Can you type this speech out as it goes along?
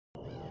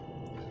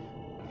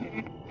This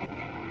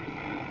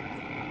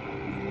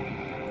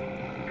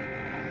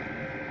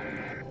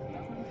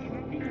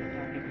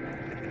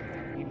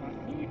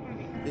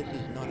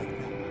is not a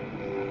joke.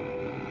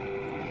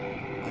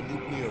 A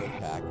nuclear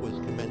attack was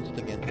commenced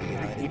against the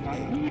United States.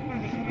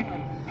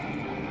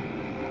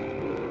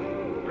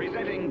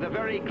 Presenting the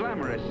very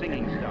glamorous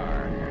singing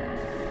star.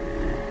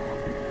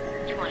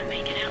 You want to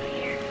make it out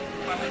here?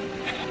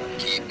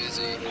 Keep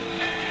busy.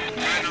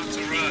 Try not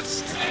to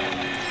rust.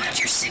 Watch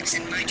your six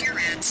and mind your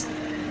rats.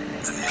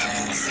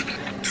 Remember,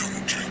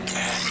 don't drink the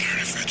water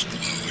if it's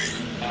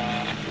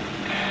blowing.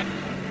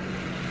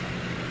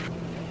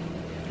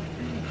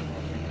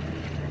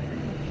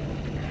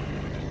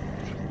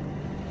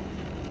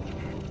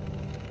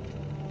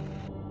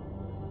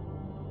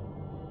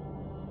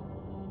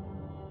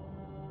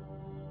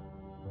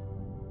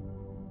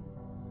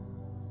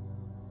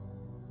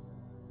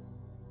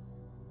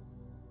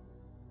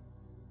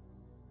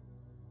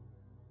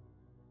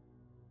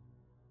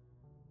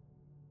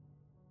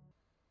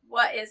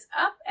 What is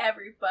up,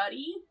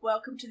 everybody?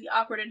 Welcome to the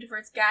Awkward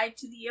Introverts Guide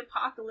to the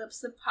Apocalypse,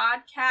 the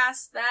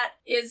podcast that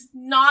is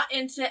not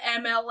into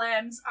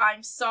MLMs.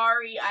 I'm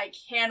sorry, I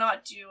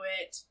cannot do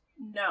it.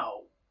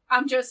 No.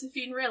 I'm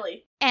Josephine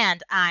Riley.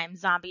 And I'm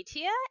Zombie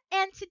Tia,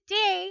 and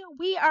today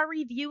we are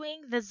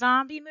reviewing the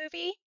zombie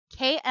movie,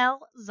 KL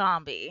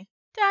Zombi.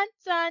 Dun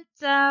dun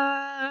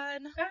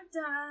dun! Dun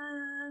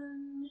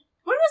dun!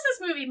 When was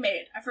this movie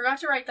made? I forgot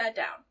to write that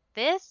down.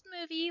 This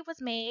movie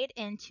was made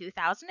in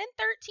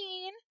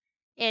 2013.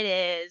 It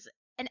is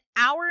an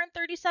hour and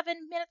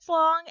 37 minutes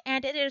long,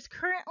 and it is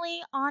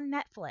currently on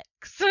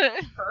Netflix.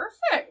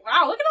 Perfect.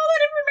 Wow, look at all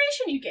that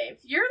information you gave.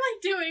 You're,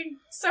 doing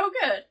so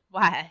good.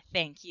 Why,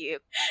 thank you.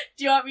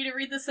 Do you want me to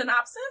read the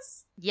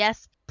synopsis?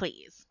 Yes,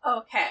 please.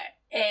 Okay.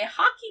 A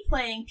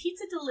hockey-playing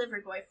pizza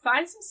delivery boy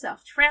finds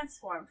himself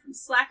transformed from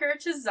slacker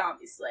to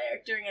zombie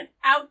slayer during an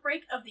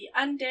outbreak of the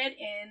undead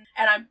in,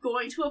 and I'm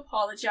going to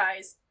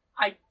apologize,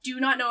 I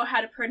do not know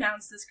how to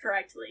pronounce this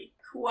correctly,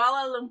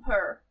 Kuala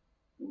Lumpur.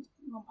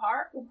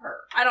 Lumpur?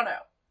 I don't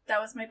know.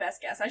 That was my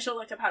best guess. I should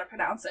look up how to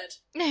pronounce it.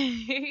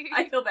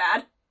 I feel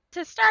bad.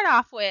 To start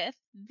off with,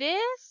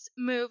 this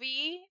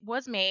movie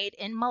was made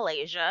in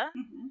Malaysia,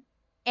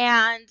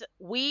 and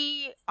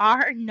we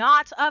are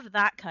not of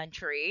that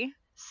country.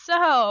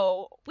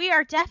 So, we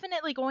are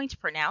definitely going to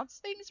pronounce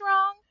things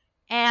wrong,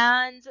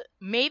 and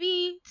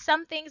maybe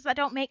some things that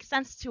don't make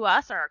sense to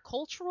us are a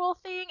cultural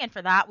thing, and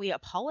for that we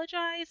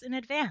apologize in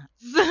advance.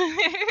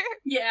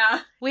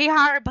 Yeah. We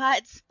are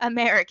but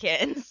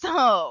Americans,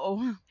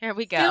 so here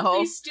we go.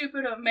 Filthy,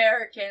 stupid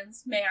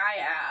Americans, may I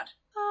add.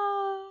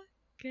 Oh,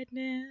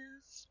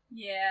 goodness.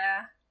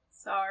 Yeah.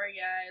 Sorry,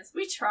 guys.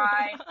 We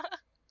try.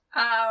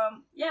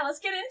 Yeah, let's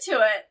get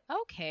into it.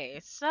 Okay,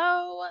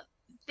 so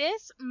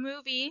this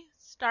movie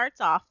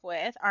starts off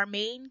with our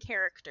main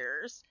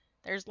characters.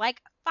 There's 5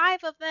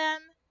 of them,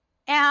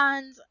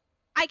 and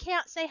I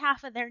can't say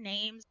half of their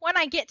names. When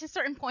I get to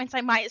certain points, I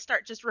might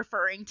start just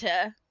referring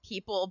to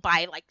people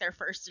by their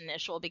first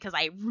initial because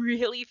I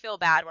really feel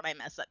bad when I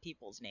mess up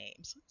people's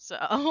names. So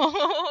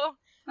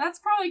that's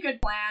probably a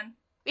good plan.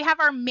 We have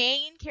our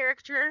main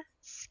character,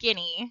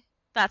 Skinny.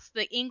 That's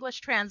the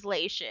English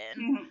translation.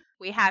 Mm-hmm.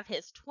 We have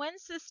his twin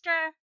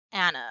sister,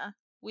 Anna.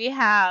 We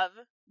have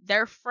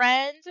their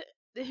friend,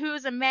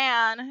 who's a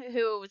man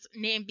whose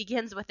name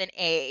begins with an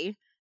A,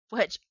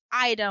 which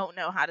I don't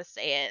know how to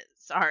say it.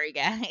 Sorry,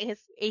 guys.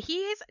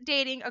 He's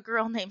dating a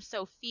girl named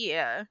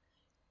Sophia,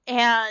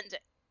 and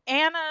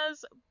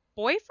Anna's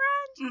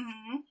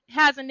boyfriend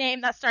has a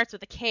name that starts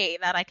with a K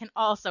that I can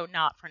also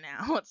not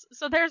pronounce.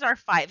 So there's our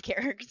 5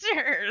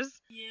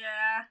 characters.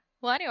 Yeah.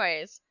 Well,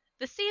 anyways,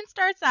 the scene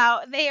starts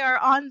out, they are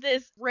on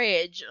this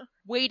bridge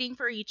waiting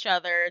for each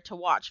other to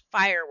watch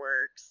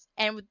fireworks,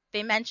 and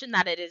they mention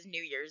that it is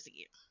New Year's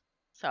Eve.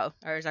 So,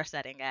 there's our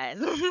setting, guys.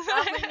 New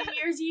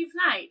Year's Eve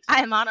night.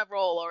 I'm on a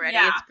roll already.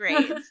 Yeah. It's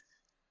great.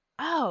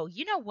 Oh,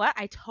 you know what?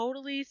 I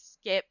totally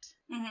skipped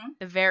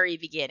the very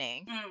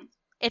beginning.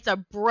 It's a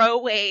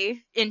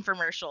Broway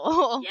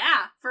infomercial.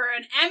 Yeah, for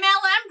an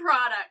MLM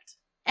product.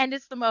 And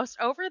it's the most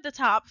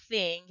over-the-top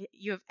thing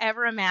you've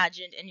ever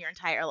imagined in your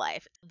entire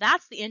life.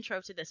 That's the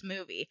intro to this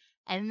movie.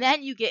 And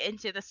then you get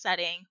into the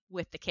setting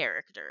with the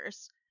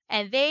characters.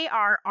 And they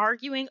are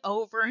arguing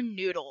over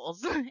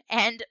noodles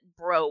and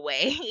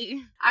Broway.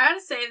 I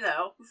gotta say,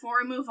 though,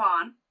 before we move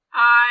on,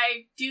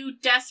 I do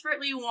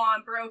desperately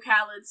want Bro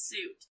Khaled's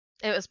suit.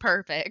 It was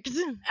perfect.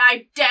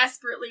 I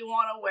desperately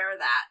want to wear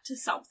that to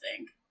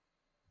something.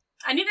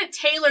 I need it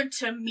tailored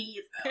to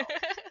me, though.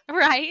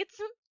 Right?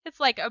 It's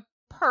like a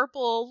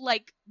purple,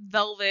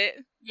 velvet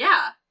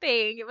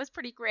thing. It was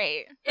pretty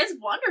great. It's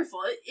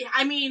wonderful.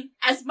 I mean,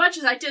 as much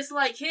as I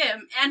dislike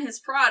him and his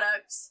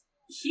products,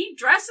 he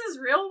dresses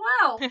real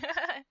well.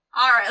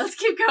 Alright, let's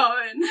keep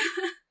going.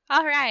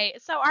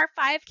 Alright, so our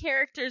 5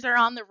 characters are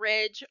on the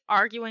ridge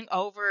arguing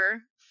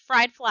over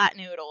fried flat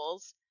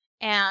noodles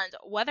and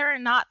whether or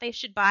not they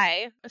should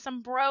buy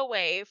some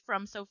Broway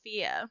from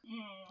Sophia.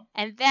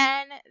 And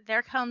then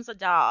there comes a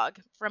dog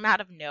from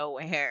out of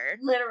nowhere.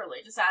 Literally,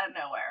 just out of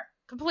nowhere.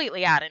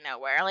 Completely out of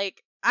nowhere.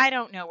 I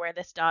don't know where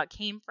this dog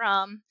came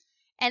from.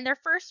 And their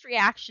first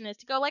reaction is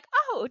to go like,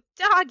 oh,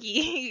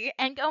 doggy,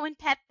 and go and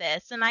pet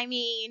this. And I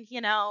mean,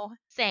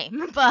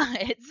 same,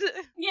 but...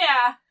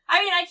 Yeah.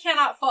 I mean, I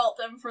cannot fault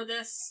them for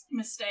this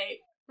mistake.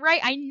 Right,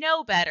 I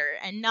know better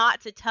and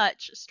not to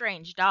touch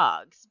strange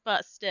dogs,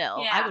 but still,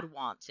 Yeah. I would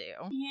want to.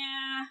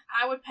 Yeah,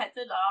 I would pet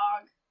the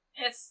dog.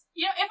 It's,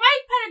 if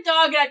I pet a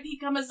dog and I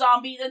become a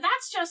zombie, then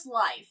that's just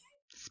life.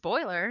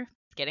 Spoiler.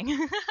 Kidding.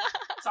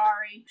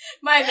 Sorry.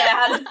 My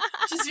bad.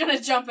 Just gonna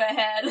jump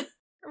ahead.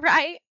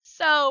 Right?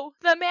 So,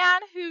 the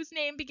man whose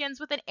name begins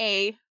with an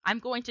A, I'm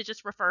going to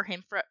just refer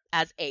him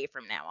as A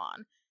from now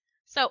on.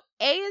 So,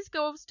 A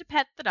goes to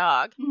pet the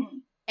dog,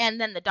 and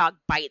then the dog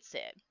bites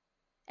it.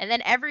 And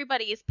then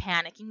everybody is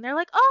panicking. They're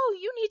like, oh,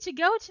 you need to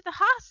go to the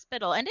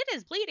hospital, and it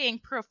is bleeding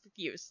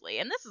profusely.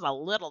 And this is a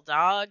little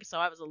dog, so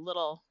I was a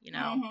little,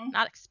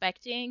 not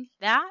expecting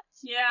that.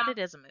 Yeah. But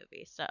it is a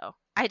movie, so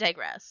I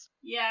digress.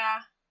 Yeah.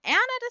 Anna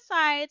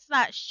decides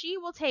that she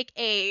will take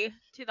A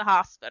to the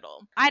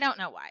hospital. I don't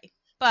know why.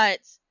 But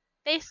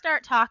they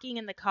start talking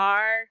in the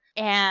car,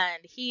 and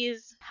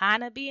he's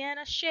kind of being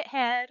a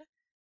shithead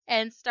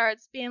and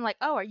starts being like,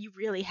 oh, are you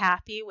really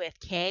happy with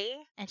Kay?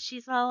 And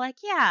she's all like,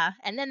 yeah.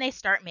 And then they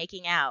start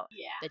making out.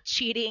 Yeah. The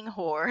cheating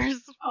whores.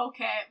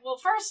 Okay, well,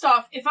 first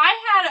off, if I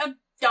had a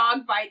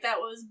dog bite that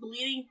was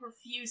bleeding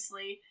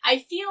profusely, I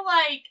feel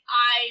like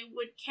I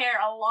would care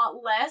a lot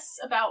less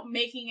about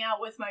making out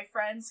with my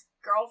friend's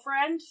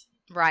girlfriend.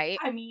 Right.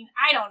 I mean,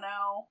 I don't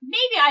know.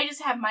 Maybe I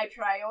just have my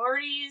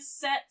priorities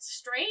set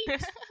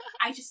straight.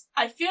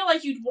 I feel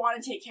like you'd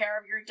want to take care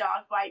of your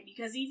dog bite,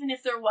 because even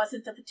if there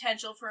wasn't the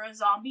potential for a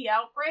zombie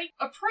outbreak,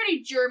 a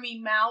pretty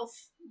germy mouth,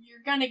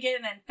 you're gonna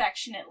get an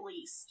infection at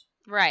least.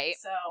 Right.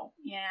 So,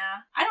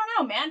 yeah. I don't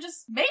know, man.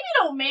 Just maybe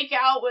don't make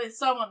out with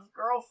someone's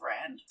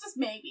girlfriend. Just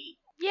maybe.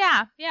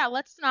 Yeah,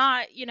 let's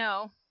not,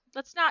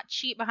 let's not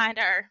cheat behind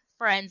our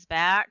friend's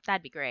back.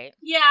 That'd be great.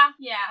 Yeah.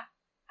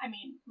 I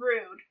mean,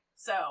 rude.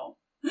 So.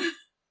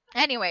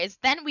 Anyways,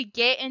 then we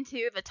get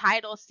into the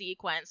title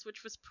sequence,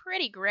 which was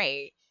pretty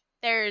great.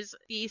 There's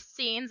these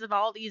scenes of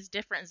all these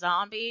different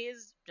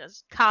zombies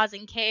just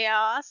causing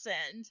chaos,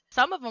 and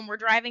some of them were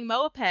driving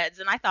mopeds,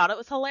 and I thought it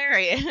was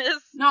hilarious.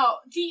 No,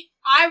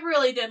 I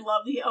really did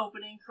love the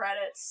opening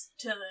credits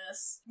to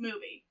this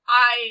movie.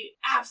 I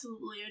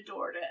absolutely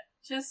adored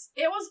it.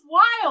 It was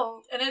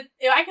wild, and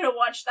I could have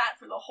watched that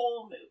for the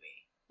whole movie.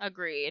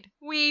 Agreed.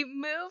 We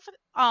move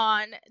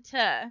on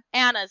to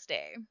Anna's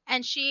day,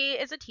 and she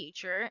is a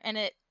teacher, and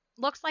it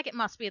looks like it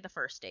must be the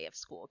first day of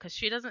school, because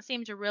she doesn't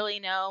seem to really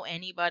know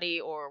anybody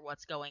or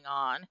what's going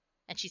on,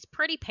 and she's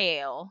pretty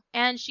pale,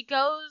 and she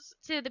goes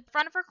to the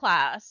front of her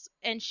class,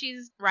 and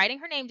she's writing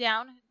her name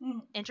down,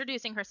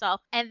 introducing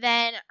herself, and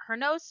then her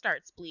nose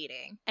starts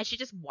bleeding, and she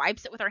just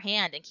wipes it with her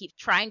hand and keeps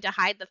trying to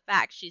hide the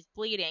fact she's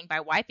bleeding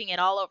by wiping it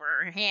all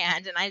over her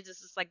hand, and I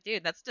just was like,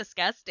 dude, that's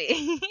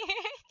disgusting.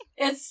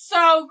 It's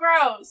so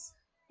gross.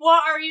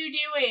 What are you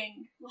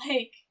doing?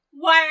 Like,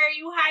 why are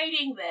you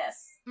hiding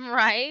this?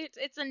 Right?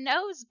 It's a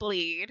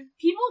nosebleed.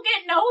 People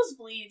get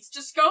nosebleeds.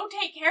 Just go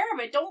take care of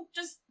it. Don't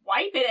just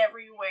wipe it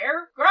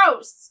everywhere.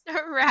 Gross.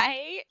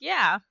 Right?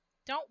 Yeah.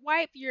 Don't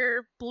wipe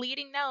your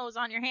bleeding nose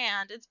on your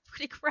hand. It's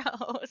pretty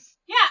gross.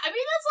 Yeah, I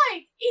mean, that's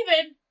like,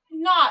 even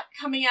not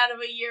coming out of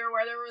a year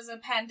where there was a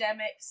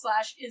pandemic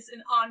 / is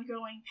an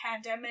ongoing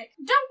pandemic.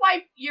 Don't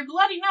wipe your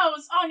bloody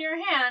nose on your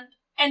hand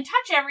and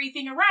touch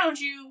everything around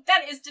you.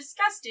 That is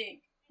disgusting.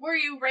 Were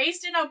you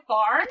raised in a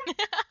barn?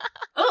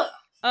 Ugh.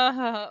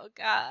 Oh,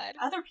 God.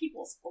 Other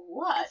people's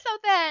blood. So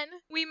then,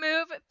 we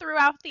move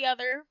throughout the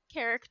other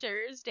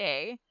characters'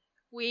 day.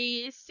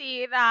 We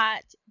see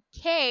that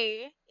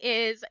Kay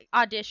is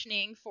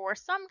auditioning for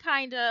some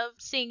kind of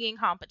singing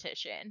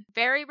competition.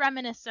 Very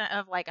reminiscent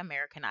of, like,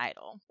 American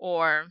Idol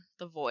or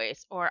The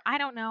Voice, or I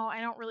don't know,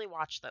 I don't really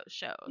watch those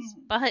shows.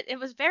 But it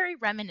was very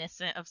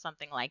reminiscent of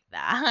something like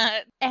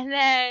that. And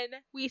then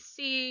we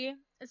see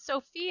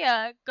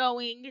Sophia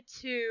going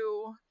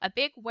to a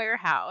big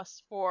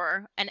warehouse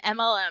for an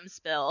MLM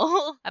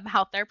spill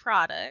about their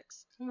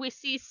products. We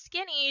see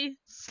Skinny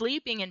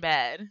sleeping in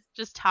bed,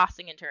 just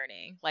tossing and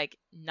turning, like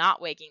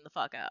not waking the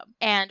fuck up.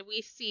 And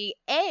we see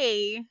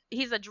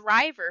he's a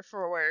driver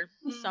for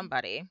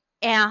somebody.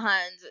 And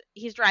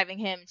he's driving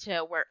him to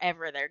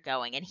wherever they're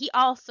going. And he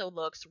also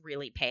looks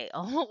really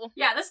pale.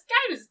 Yeah, this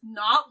guy does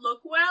not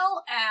look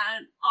well.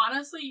 And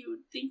honestly, you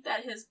would think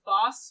that his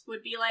boss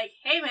would be like,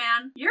 hey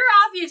man, you're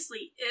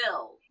obviously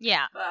ill.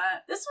 Yeah.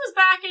 But this was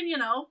back in,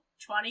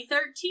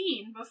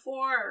 2013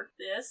 before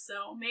this.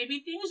 So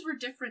maybe things were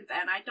different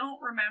then. I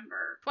don't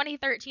remember.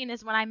 2013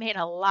 is when I made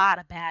a lot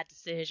of bad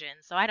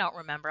decisions. So I don't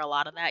remember a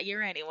lot of that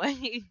year anyway.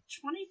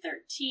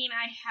 2013,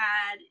 I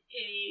had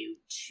a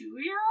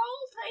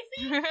 2-year-old,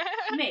 I think?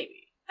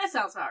 Maybe. That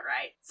sounds about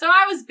right. So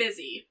I was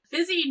busy.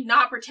 Busy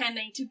not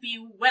pretending to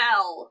be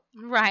well.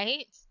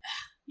 Right.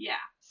 Yeah.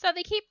 So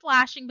they keep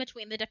flashing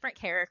between the different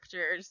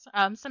characters.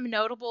 Some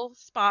notable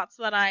spots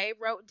that I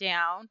wrote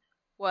down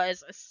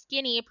was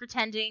skinny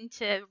pretending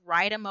to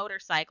ride a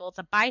motorcycle. It's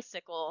a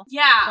bicycle.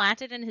 Yeah.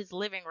 Planted in his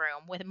living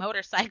room with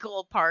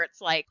motorcycle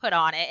parts like put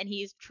on it, and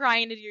he's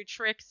trying to do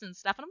tricks and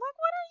stuff. And I'm like,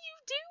 what are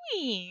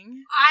you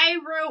doing? I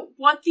wrote,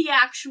 what the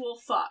actual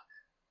fuck?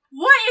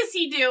 What is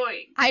he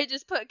doing? I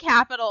just put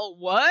capital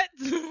what?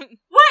 What is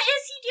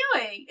he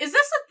doing? Is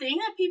this a thing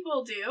that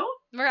people do?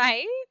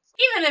 Right?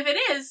 Even if it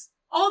is,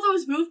 all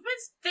those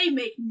movements, they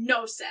make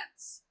no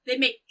sense. They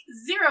make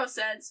 0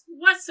 sense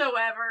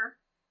whatsoever.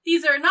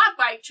 These are not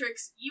bike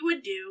tricks you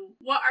would do.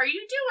 What are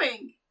you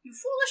doing? You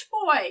foolish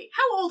boy.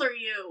 How old are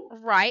you?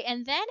 Right,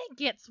 and then it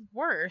gets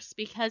worse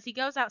because he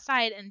goes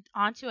outside and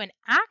onto an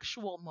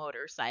actual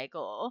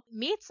motorcycle,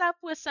 meets up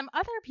with some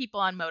other people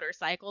on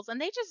motorcycles,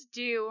 and they just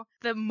do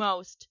the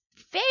most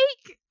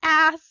fake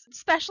ass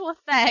special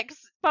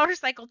effects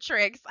motorcycle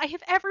tricks I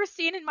have ever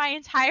seen in my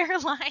entire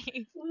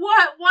life.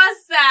 What was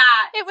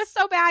that? It was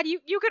so bad.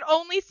 You could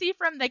only see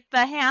from the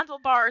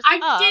handlebars I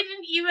up.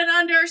 didn't even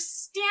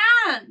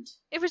understand.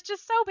 It was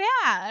just so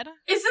bad.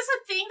 Is this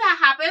a thing that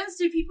happens?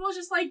 Do people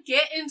just, like,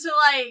 get into,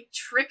 like,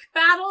 trick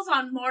battles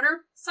on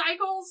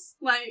motorcycles?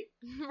 Like,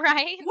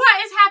 right?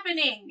 what is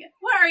happening?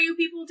 What are you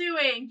people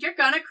doing? You're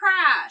gonna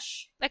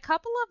crash. A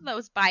couple of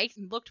those bikes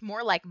looked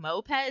more like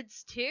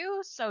mopeds,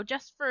 too, so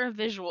just for a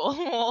visual.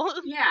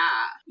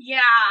 Yeah,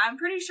 I'm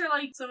pretty sure,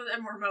 like, some of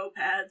them were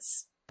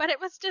mopeds. But it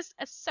was just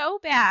so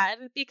bad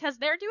because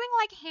they're doing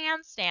like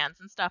handstands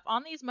and stuff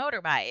on these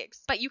motorbikes,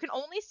 but you can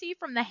only see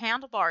from the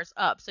handlebars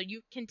up, so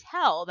you can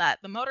tell that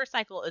the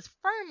motorcycle is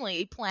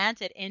firmly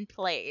planted in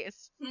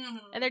place. Mm-hmm.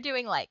 And they're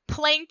doing like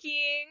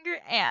planking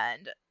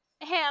and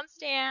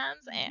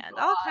handstands and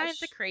all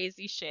kinds of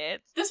crazy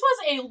shit. This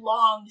was a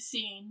long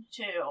scene,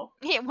 too.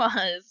 It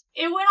was.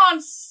 It went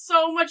on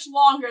so much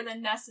longer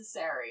than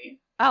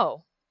necessary.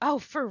 Oh,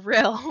 for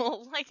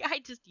real. Like,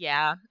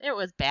 it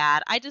was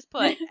bad. I just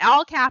put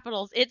all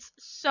capitals. It's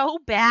so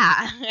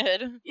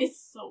bad.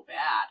 It's so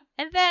bad.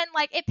 And then,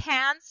 like, it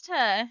pans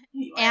to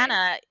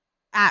Anna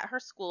at her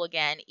school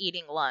again,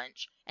 eating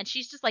lunch. And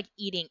she's just, like,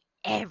 eating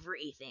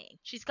everything.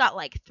 She's got,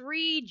 like,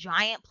 3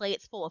 giant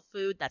plates full of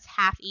food that's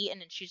half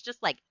eaten. And she's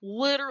just, like,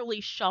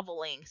 literally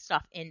shoveling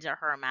stuff into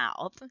her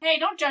mouth. Hey,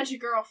 don't judge a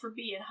girl for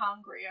being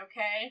hungry,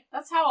 okay?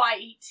 That's how I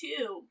eat,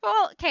 too.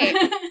 Well, okay.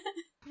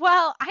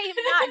 Well, I am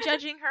not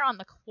judging her on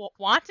the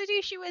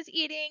quantity she was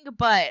eating,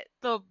 but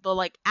the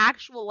like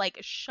actual like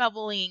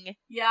shoveling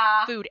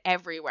food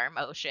everywhere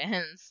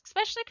motions,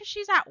 especially because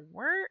she's at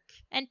work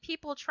and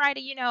people try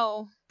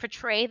to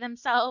portray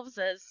themselves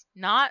as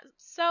not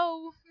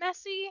so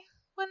messy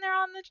when they're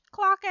on the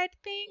clock, I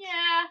think.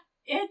 Yeah.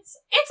 It's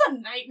a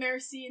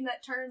nightmare scene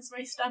that turns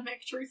my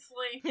stomach,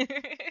 truthfully.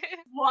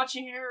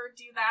 Watching her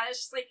do that, it's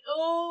just like,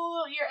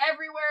 oh, you're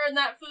everywhere in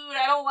that food.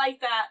 I don't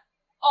like that.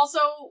 Also,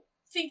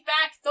 think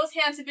back, those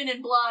hands have been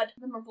in blood.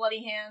 Them are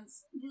bloody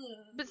hands.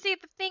 But see,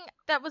 the thing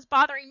that was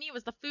bothering me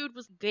was the food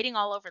was getting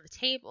all over the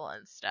table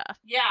and stuff.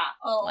 Yeah.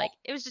 Oh. Like,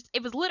 it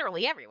was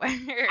literally everywhere.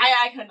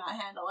 I could not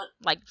handle it.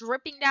 Like,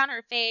 dripping down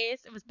her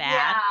face. It was bad.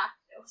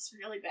 Yeah. It was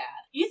really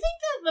bad. You think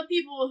that the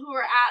people who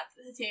were at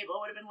the table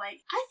would have been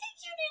like, I think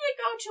you need to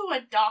go to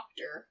a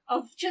doctor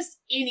of just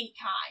any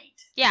kind.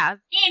 Yeah.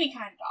 Any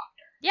kind of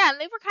doctor. Yeah,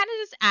 and they were kind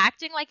of just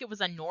acting like it was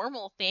a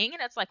normal thing,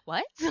 and it's like,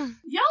 what? Y'all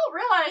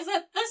realize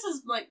that this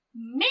is, like,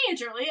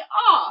 majorly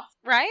off.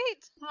 Right?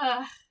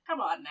 Come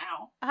on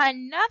now.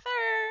 Another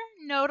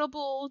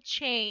notable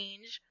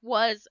change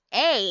was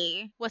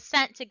was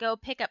sent to go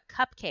pick up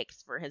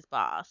cupcakes for his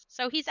boss.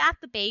 So he's at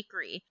the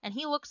bakery, and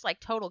he looks like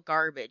total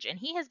garbage, and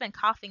he has been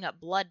coughing up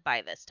blood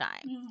by this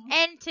time. Mm-hmm.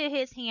 And to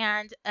his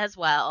hand as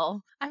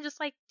well. I'm just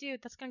like,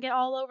 dude, that's gonna get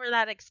all over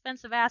that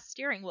expensive-ass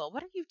steering wheel.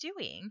 What are you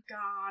doing?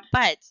 God.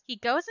 But he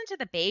goes into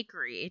the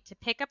bakery to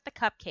pick up the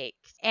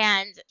cupcakes,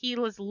 and he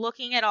was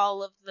looking at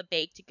all of the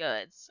baked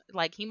goods.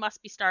 Like, he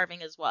must be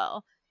starving as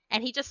well.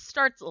 And he just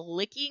starts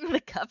licking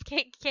the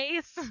cupcake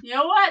case. You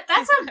know what?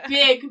 That's a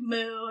big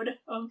mood,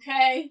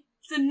 okay?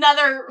 It's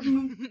another...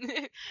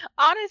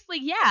 Honestly,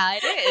 yeah,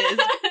 it is.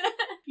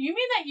 You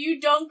mean that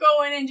you don't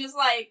go in and just,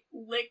 like,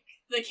 lick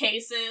the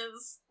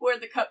cases where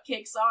the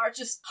cupcakes are,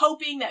 just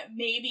hoping that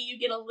maybe you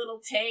get a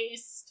little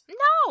taste?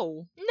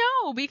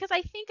 No, because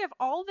I think of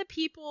all the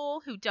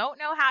people who don't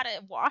know how to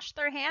wash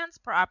their hands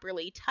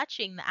properly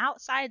touching the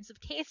outsides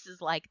of cases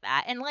like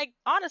that. And, like,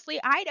 honestly,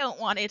 I don't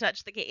want to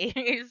touch the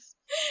case.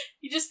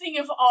 You just think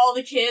of all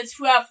the kids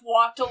who have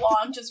walked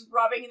along just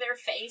rubbing their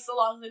face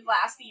along the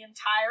glass the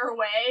entire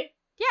way.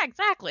 Yeah,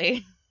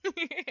 exactly.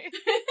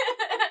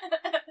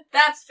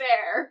 That's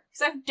fair.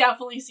 Because I've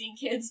definitely seen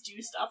kids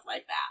do stuff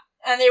like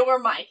that. And they were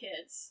my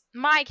kids.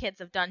 My kids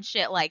have done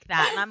shit like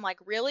that, and I'm like,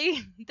 really?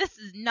 This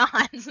is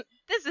not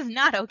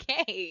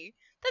okay.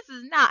 This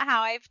is not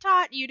how I've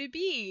taught you to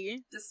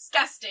be.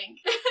 Disgusting.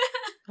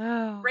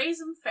 Oh.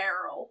 Raise 'em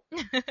feral.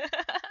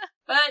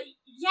 But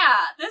Yeah,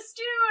 this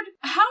dude,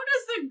 how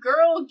does the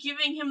girl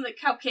giving him the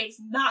cupcakes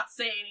not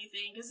say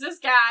anything? Because this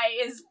guy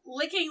is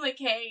licking the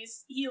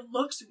case, he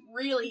looks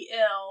really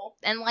ill.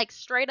 And, like,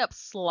 straight up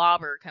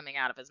slobber coming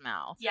out of his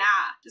mouth. Yeah,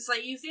 just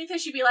like, you think they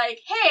should be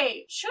like,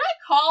 hey, should I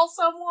call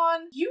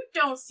someone? You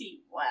don't seem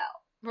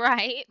well.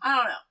 Right? I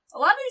don't know. A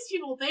lot of these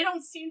people, they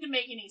don't seem to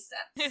make any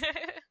sense.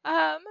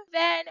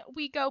 Then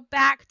we go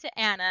back to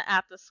Anna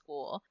at the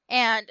school,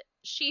 and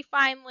she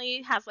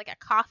finally has like a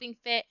coughing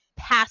fit,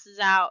 passes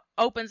out,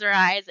 opens her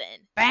eyes,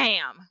 and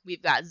bam!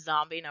 We've got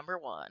zombie number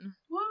 1.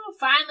 Woo,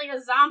 finally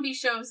a zombie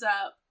shows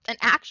up. An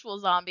actual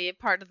zombie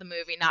part of the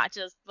movie, not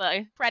just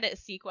the credit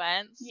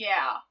sequence.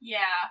 Yeah.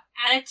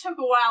 And it took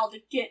a while to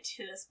get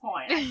to this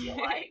point, I feel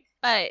like.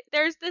 But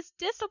there's this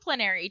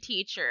disciplinary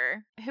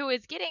teacher who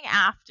is getting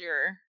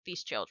after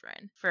these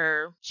children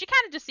she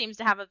kind of just seems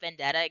to have a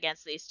vendetta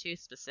against these two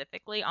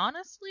specifically,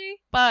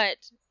 honestly. But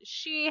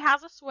she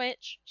has a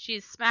switch.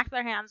 She's smacked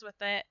their hands with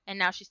it, and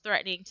now she's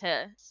threatening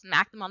to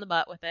smack them on the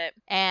butt with it.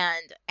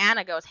 And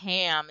Anna goes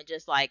ham and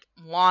just like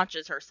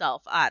launches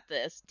herself at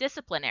this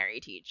disciplinary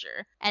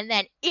teacher. And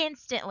then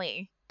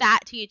instantly,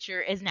 that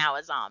teacher is now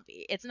a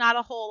zombie. It's not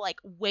a whole, like,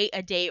 wait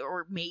a day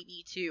or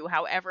maybe 2,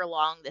 however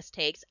long this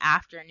takes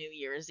after New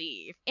Year's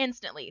Eve.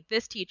 Instantly,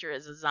 this teacher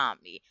is a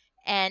zombie.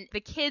 And the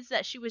kids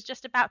that she was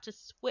just about to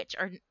switch,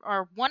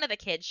 or one of the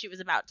kids she was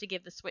about to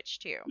give the switch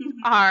to,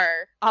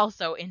 are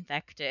also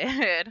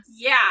infected.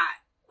 Yeah.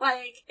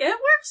 Like, it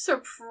worked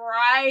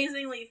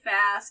surprisingly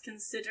fast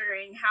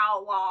considering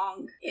how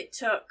long it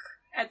took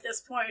at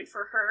this point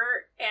for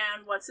her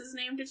and what's his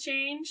name to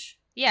change.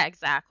 Yeah,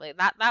 exactly.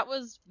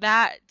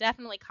 That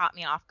definitely caught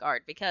me off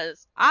guard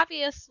because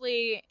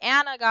obviously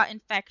Anna got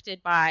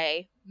infected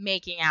by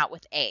making out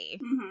with A,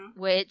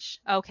 which,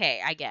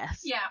 okay, I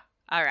guess. Yeah.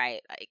 All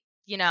right, like,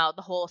 you know,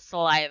 the whole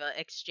saliva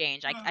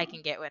exchange, I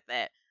can get with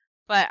it.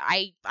 But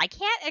I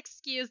can't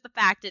excuse the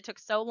fact it took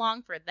so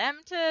long for them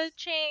to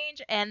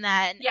change, and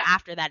then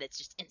after that it's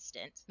just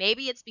instant.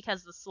 Maybe it's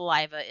because the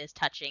saliva is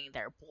touching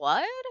their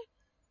blood,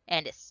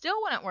 and it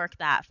still wouldn't work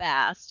that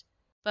fast,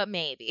 but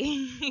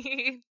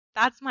maybe.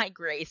 That's my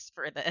grace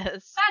for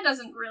this. That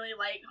doesn't really,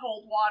 like,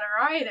 hold water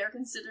either,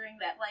 considering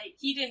that, like,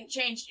 he didn't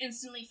change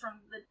instantly from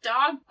the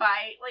dog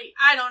bite. Like,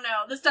 I don't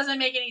know. This doesn't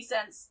make any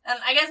sense. And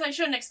I guess I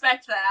shouldn't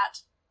expect that,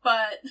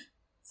 but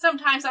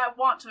sometimes I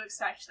want to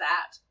expect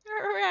that.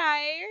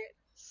 Right.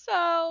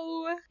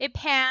 So, it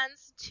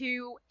pans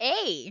to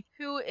A,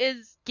 who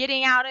is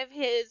getting out of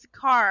his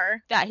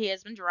car that he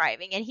has been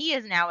driving, and he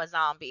is now a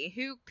zombie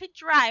who could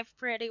drive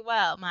pretty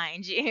well,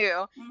 mind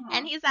you.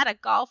 And he's at a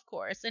golf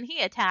course, and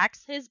he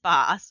attacks his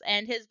boss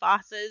and his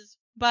boss's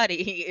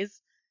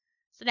buddies.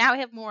 So now we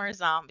have more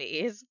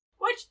zombies.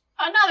 Which,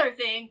 another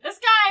thing, this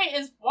guy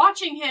is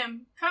watching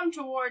him come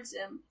towards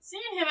him,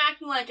 seeing him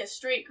acting like a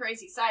straight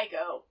crazy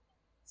psycho,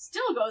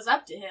 still goes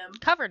up to him.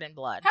 Covered in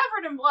blood.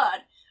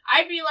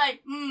 I'd be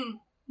like,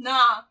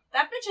 nah,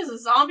 that bitch is a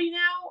zombie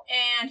now,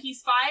 and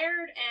he's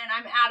fired, and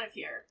I'm out of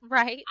here.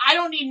 Right. I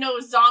don't need no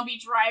zombie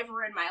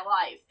driver in my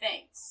life,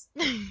 thanks.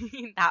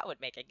 That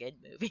would make a good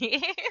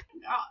movie.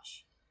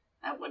 Gosh,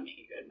 that would make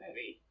a good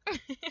movie.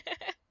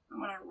 I'm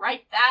gonna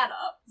write that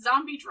up.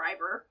 Zombie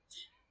driver.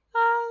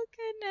 Oh,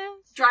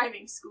 goodness.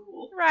 Driving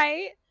school.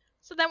 Right.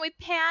 So then we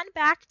pan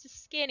back to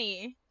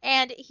Skinny,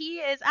 and he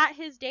is at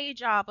his day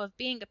job of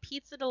being a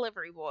pizza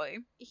delivery boy.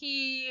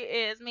 He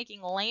is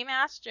making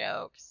lame-ass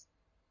jokes.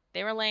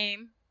 They were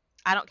lame.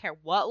 I don't care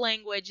what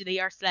language they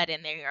are said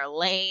in, they are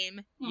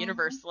lame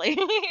universally.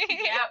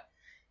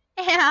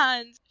 Yep.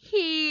 And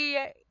he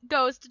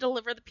goes to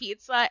deliver the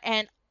pizza,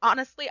 and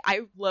honestly,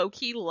 I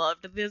low-key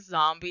loved this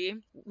zombie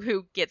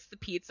who gets the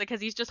pizza,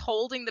 because he's just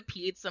holding the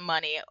pizza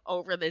money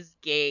over this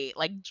gate,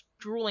 like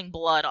drooling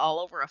blood all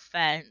over a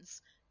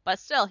fence. But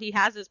still, he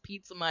has his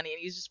pizza money, and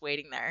he's just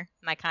waiting there,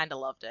 and I kind of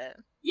loved it.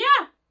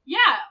 Yeah,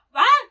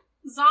 that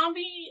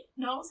zombie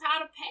knows how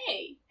to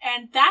pay,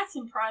 and that's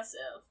impressive.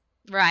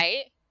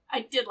 Right?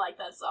 I did like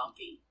that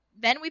zombie.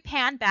 Then we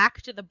pan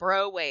back to the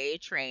Broadway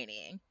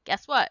training.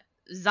 Guess what?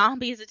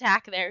 Zombies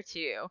attack there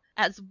too,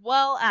 as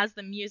well as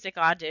the music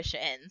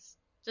auditions.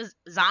 Just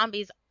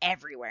zombies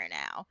everywhere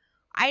now.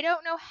 I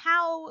don't know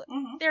how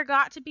there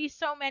got to be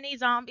so many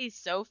zombies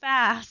so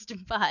fast,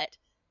 but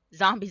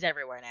zombies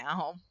everywhere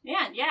now.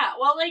 Yeah.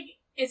 Well, like,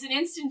 it's an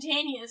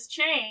instantaneous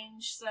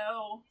change,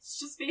 so it's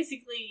just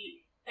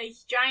basically a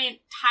giant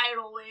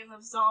tidal wave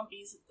of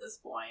zombies at this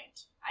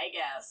point, I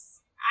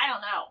guess. I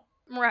don't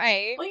know.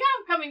 Right. Well, yeah,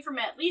 I'm coming from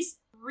at least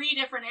 3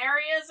 different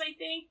areas, I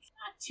think.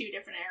 Not 2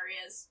 different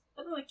areas.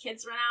 But then the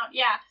kids run out.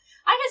 Yeah,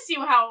 I can see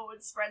how it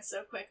would spread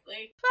so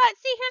quickly. But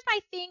see, here's my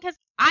thing, because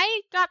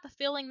I got the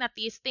feeling that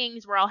these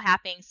things were all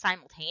happening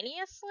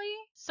simultaneously.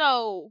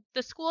 So,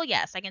 the school,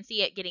 yes, I can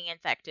see it getting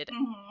infected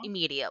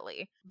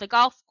immediately. The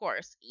golf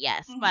course,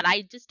 yes, but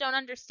I just don't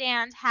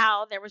understand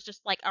how there was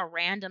just like a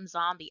random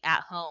zombie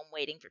at home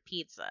waiting for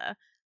pizza.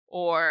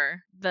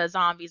 Or the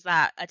zombies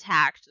that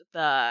attacked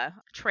the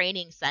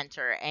training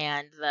center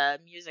and the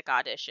music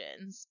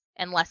auditions,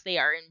 unless they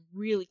are in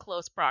really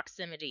close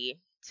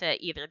proximity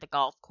to either the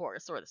golf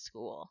course or the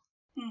school.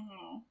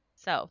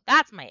 So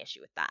that's my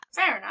issue with that.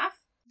 Fair enough.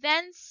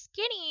 Then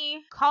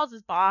Skinny calls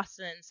his boss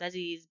and says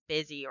he's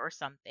busy or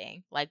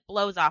something, like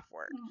blows off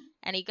work.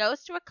 And he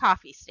goes to a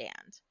coffee stand.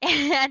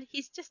 And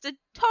he's just a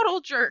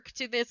total jerk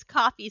to this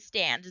coffee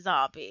stand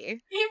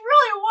zombie. He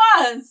really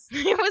was.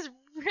 He was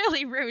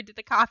really rude to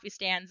the coffee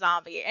stand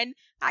zombie. And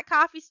that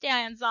coffee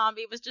stand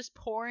zombie was just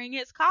pouring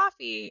his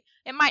coffee.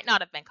 It might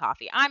not have been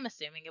coffee. I'm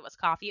assuming it was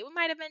coffee. It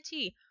might have been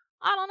tea.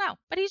 I don't know.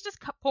 But he's just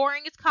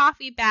pouring his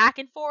coffee back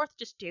and forth,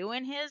 just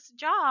doing his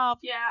job.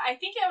 Yeah, I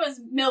think it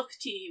was milk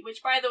tea,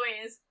 which, by the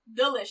way, is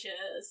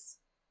delicious.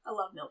 I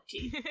love milk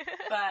tea.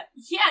 But,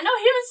 yeah, no,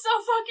 he was so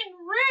fucking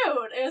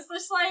rude. It was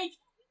just like,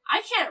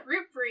 I can't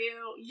root for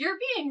you. You're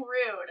being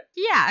rude.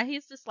 Yeah,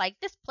 he's just like,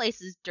 this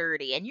place is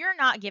dirty, and you're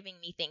not giving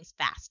me things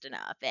fast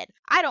enough, and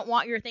I don't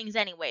want your things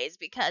anyways,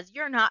 because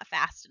you're not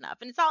fast enough.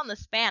 And it's all in the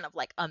span of,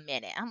 like, a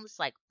minute. I'm just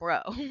like,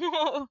 bro.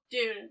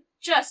 Dude,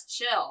 just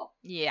chill.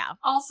 Yeah.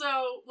 Also,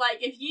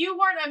 like, if you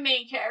weren't a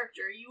main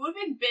character, you would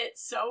have been bit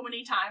so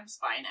many times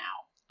by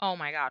now. Oh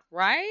my god,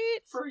 right?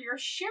 For your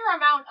sheer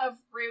amount of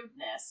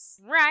rudeness.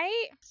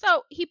 Right?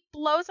 So he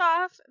blows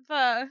off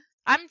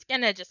I'm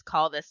gonna just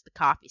call this the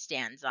coffee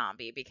stand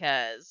zombie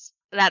because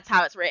that's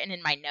how it's written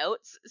in my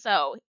notes.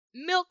 So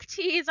milk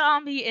tea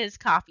zombie is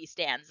coffee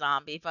stand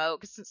zombie,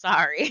 folks.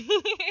 Sorry.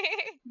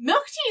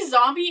 Milk Tea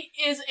Zombie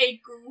is a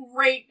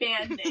great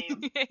band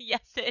name. Yes,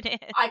 it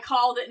is. I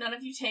called it, none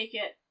of you take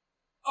it.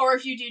 Or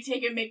if you do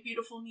take it, make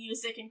beautiful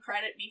music and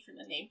credit me for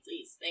the name,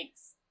 please.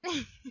 Thanks.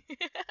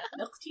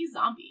 Milk Tea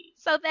Zombie.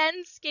 So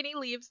then Skinny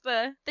leaves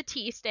the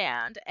tea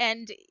stand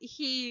and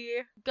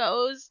he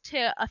goes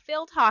to a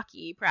field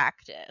hockey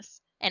practice.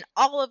 And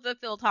all of the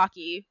field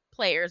hockey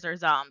players are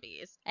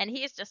zombies. And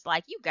he's just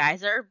like, you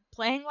guys are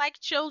playing like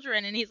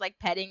children. And he's like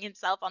petting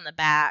himself on the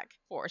back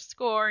for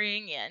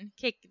scoring and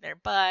kicking their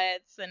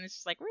butts. And it's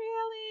just like,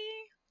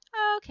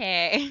 really?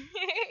 Okay.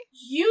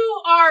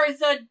 You are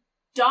the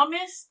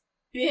dumbest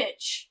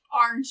bitch,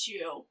 aren't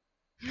you?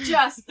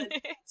 Just the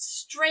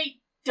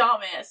straight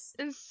dumbest.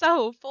 And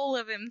so full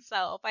of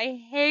himself. I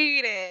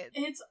hate it.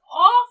 It's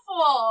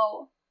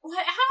awful. How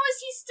is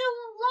he still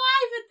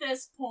alive at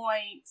this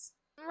point?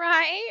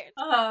 Right?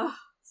 Ugh,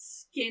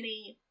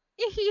 Skinny.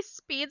 He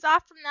speeds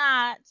off from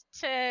that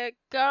to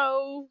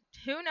go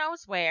who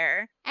knows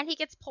where, and he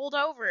gets pulled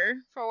over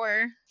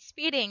for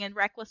speeding and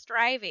reckless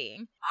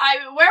driving.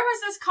 Where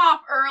was this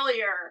cop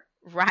earlier?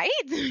 Right?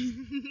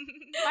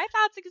 My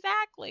thoughts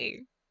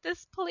exactly.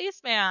 This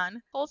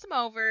policeman pulls him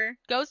over,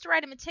 goes to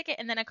write him a ticket,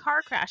 and then a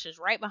car crashes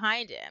right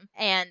behind him.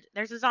 And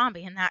there's a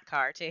zombie in that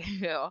car, too.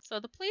 So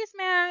the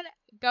policeman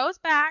goes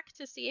back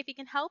to see if he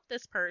can help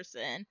this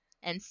person,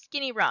 and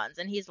Skinny runs,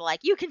 and he's like,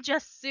 you can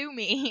just sue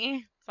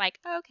me. It's like,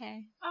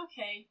 okay.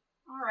 Okay,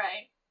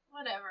 alright,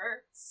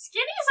 whatever.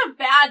 Skinny's a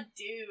bad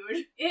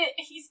dude.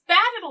 He's bad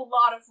in a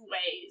lot of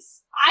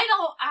ways. I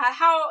don't,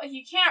 how,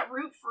 you can't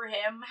root for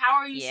him. How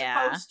are you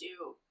supposed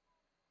to?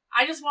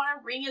 I just want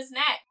to wring his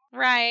neck.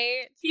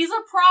 Right. He's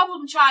a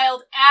problem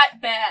child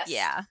at best.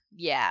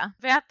 Yeah.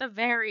 At the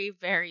very,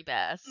 very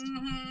best.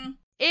 Mm-hmm.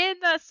 In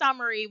the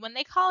summary, when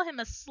they call him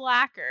a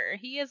slacker,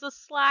 he is a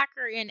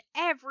slacker in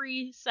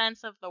every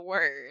sense of the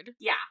word.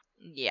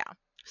 Yeah.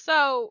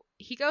 So,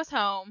 he goes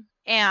home,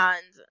 and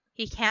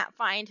he can't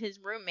find his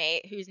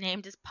roommate, whose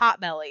name is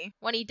Potbelly.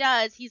 When he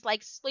does, he's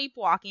like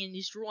sleepwalking, and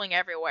he's drooling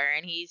everywhere,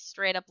 and he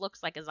straight up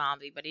looks like a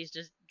zombie, but he's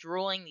just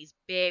drooling these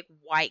big,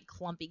 white,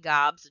 clumpy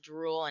gobs of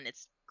drool, and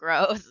it's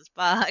gross as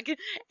fuck.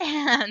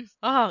 And,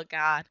 oh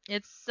god,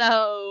 it's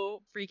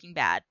so freaking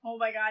bad. Oh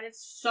my god,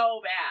 it's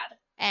so bad.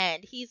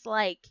 And he's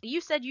like,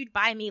 you said you'd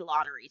buy me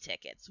lottery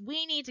tickets.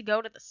 We need to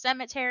go to the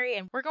cemetery,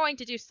 and we're going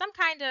to do some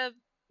kind of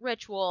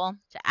ritual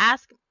to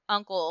ask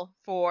Uncle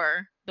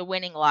for the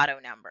winning lotto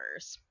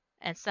numbers.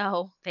 And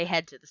so they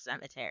head to the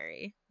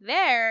cemetery.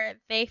 There,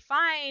 they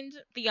find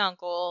the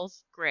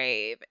uncle's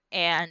grave,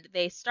 and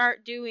they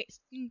start doing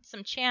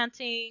some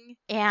chanting,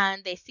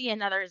 and they see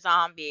another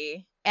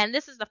zombie. And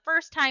this is the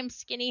first time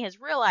Skinny has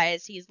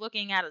realized he's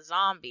looking at a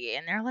zombie,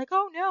 and they're like,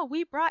 oh no,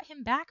 we brought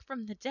him back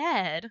from the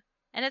dead.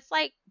 And it's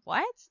like,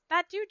 what?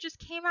 That dude just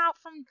came out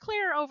from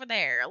clear over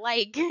there.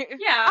 Like,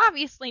 yeah,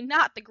 obviously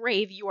not the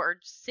grave you are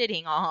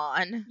sitting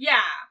on.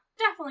 Yeah,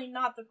 definitely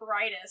not the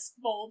brightest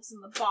bulbs in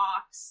the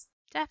box.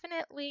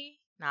 Definitely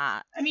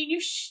not. I mean,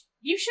 you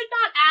should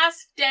not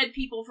ask dead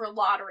people for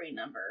lottery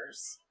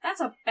numbers.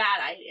 That's a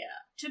bad idea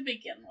to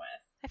begin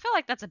with. I feel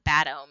like that's a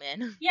bad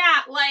omen.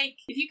 Yeah, like,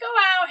 if you go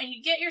out and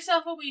you get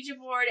yourself a Ouija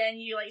board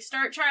and you, like,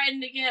 start trying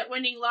to get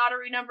winning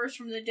lottery numbers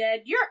from the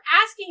dead, you're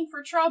asking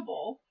for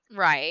trouble.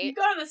 Right. You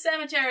go to the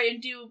cemetery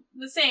and do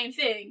the same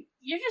thing.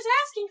 You're just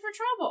asking for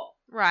trouble.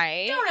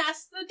 Right. Don't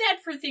ask the dead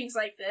for things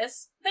like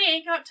this. They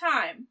ain't got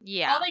time.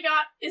 Yeah. All they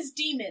got is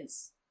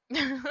demons.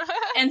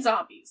 And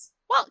zombies.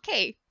 Well,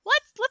 okay,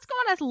 let's go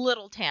on a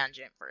little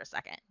tangent for a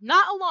second.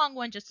 Not a long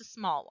one, just a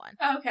small one.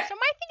 Okay. So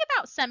my thing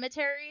about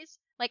cemeteries,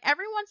 like,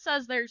 everyone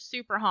says they're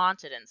super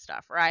haunted and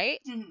stuff, right?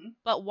 Mm-hmm.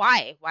 But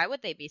why? Why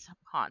would they be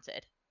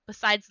haunted?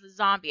 Besides the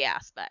zombie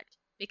aspect.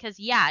 Because,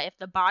 yeah, if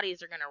the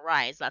bodies are going to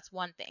rise, that's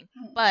one thing.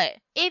 But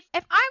if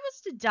I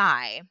was to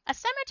die, a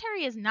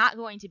cemetery is not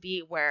going to be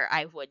where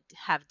I would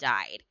have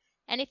died.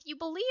 And if you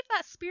believe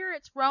that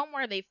spirits roam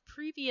where they've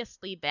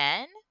previously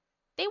been,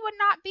 they would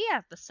not be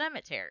at the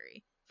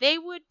cemetery. They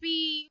would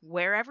be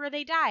wherever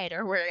they died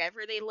or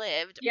wherever they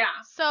lived.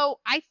 Yeah. So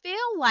I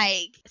feel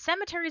like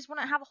cemeteries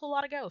wouldn't have a whole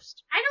lot of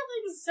ghosts. I don't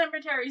think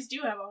cemeteries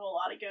do have a whole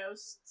lot of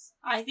ghosts.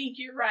 I think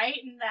you're right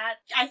in that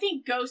I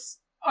think ghosts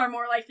are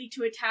more likely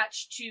to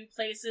attach to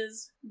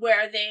places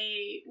where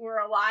they were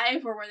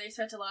alive or where they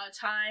spent a lot of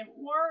time,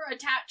 or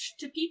attached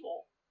to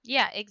people.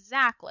 Yeah,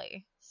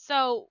 exactly.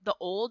 So the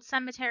old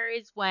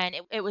cemeteries, when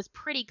it was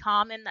pretty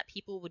common that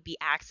people would be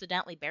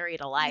accidentally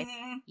buried alive,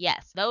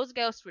 yes, those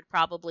ghosts would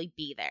probably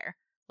be there.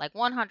 Like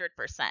 100%.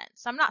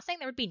 So I'm not saying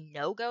there would be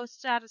no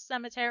ghosts at a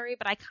cemetery,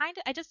 but I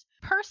just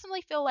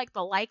personally feel like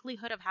the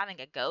likelihood of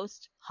having a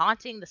ghost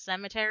haunting the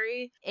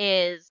cemetery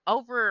is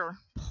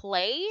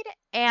overplayed,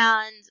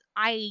 and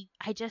I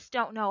just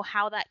don't know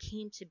how that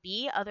came to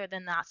be other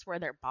than that's where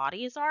their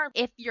bodies are.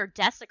 If you're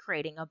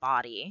desecrating a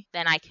body,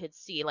 then I could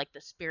see like the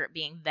spirit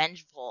being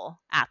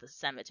vengeful at the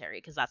cemetery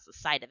because that's the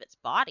site of its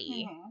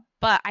body.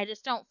 But I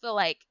just don't feel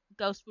like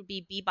ghosts would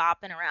be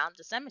bebopping around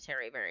the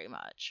cemetery very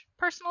much.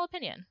 Personal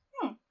opinion.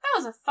 That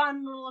was a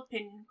fun little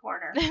opinion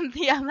corner.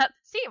 Yeah,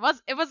 it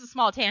was a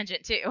small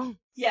tangent too.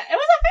 Yeah, it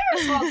was a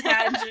very small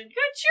tangent.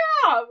 Good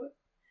job.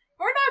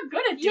 We're not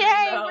good at doing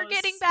Yay, those. we're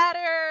getting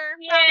better.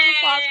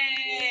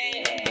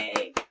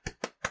 Yay!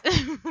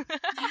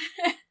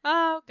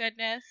 Oh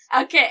goodness.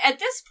 Okay, at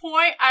this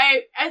point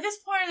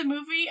of the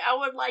movie, I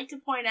would like to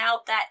point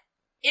out that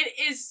it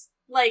is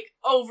like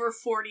over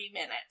 40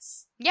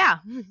 minutes. Yeah.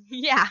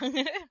 Yeah.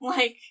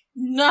 Like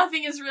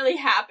nothing has really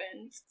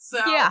happened. So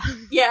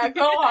yeah,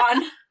 go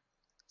on.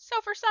 So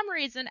for some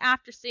reason,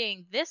 after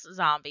seeing this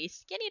zombie,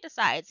 Skinny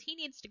decides he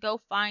needs to go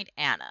find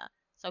Anna.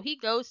 So he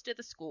goes to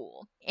the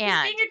school.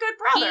 And he's being a good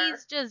brother.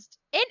 He's just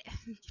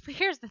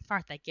here's the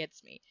part that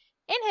gets me.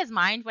 In his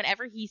mind,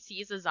 whenever he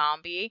sees a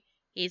zombie,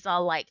 he's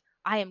all like,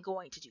 I am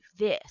going to do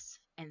this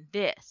and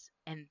this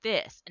and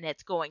this, and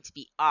it's going to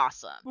be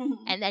awesome.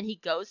 And then he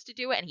goes to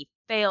do it and he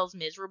fails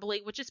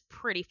miserably, which is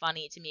pretty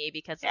funny to me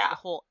because it's the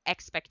whole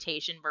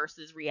expectation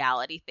versus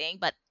reality thing.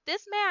 But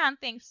this man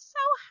thinks so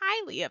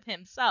highly of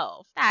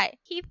himself that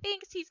he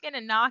thinks he's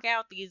gonna knock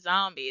out these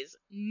zombies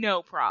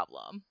no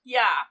problem.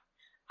 Yeah,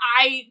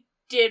 I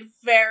did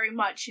very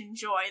much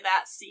enjoy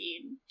that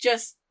scene.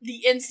 Just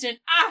the instant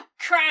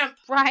cramp,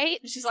 right?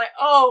 She's like,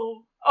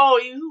 oh,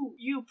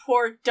 you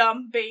poor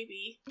dumb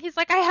baby. He's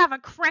like, I have a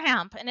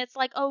cramp. And it's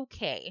like,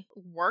 okay,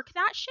 work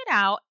that shit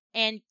out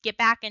and get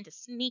back into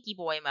sneaky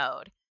boy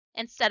mode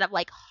instead of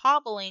like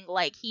hobbling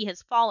like he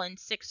has fallen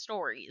 6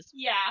 stories.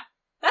 Yeah,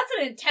 that's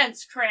an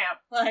intense cramp.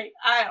 Like,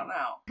 I don't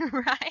know.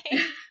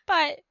 Right?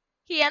 But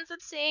he ends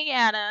up seeing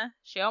Anna.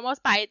 She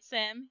almost bites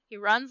him. He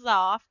runs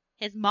off.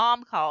 His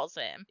mom calls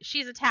him.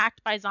 She's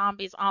attacked by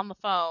zombies on the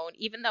phone,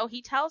 even though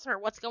he tells her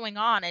what's going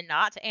on and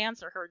not to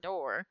answer her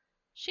door.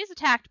 She's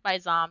attacked by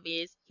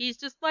zombies. He's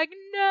just like,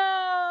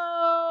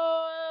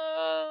 no!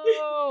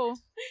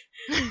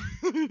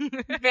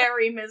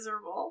 Very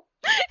miserable.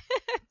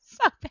 It's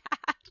so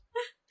bad.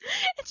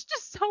 It's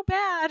just so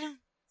bad.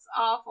 It's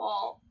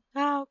awful.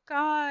 Oh,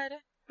 God.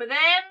 But then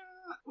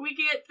we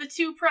get the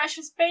 2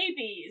 precious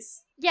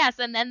babies. Yes,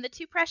 and then the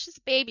 2 precious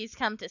babies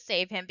come to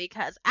save him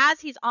because as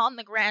he's on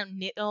the ground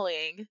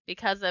kneeling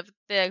because of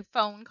the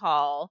phone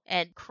call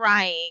and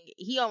crying,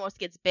 he almost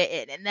gets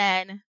bitten. And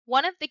then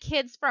one of the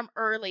kids from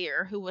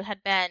earlier who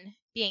had been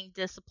being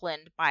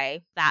disciplined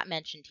by that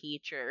mentioned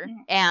teacher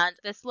and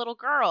this little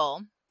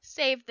girl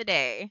saved the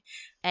day.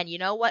 And you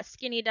know what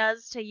Skinny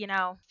does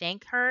to,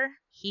 thank her?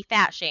 He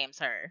fat shames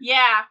her.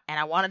 Yeah. And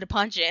I wanted to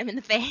punch him in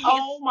the face.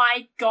 Oh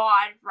my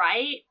god,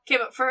 right? Okay,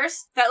 but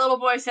first, that little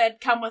boy said,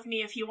 come with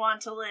me if you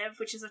want to live,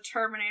 which is a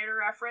Terminator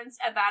reference,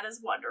 and that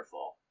is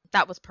wonderful.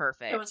 That was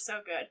perfect. It was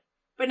so good.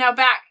 But now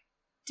back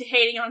to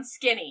hating on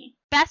Skinny.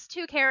 Best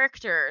 2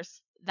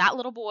 characters, that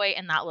little boy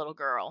and that little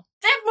girl.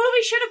 That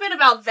movie should have been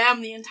about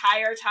them the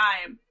entire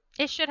time.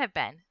 It should have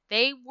been.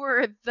 They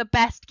were the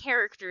best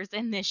characters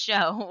in this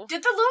show.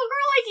 Did the little girl,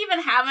 even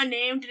have a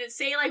name? Did it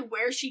say,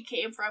 where she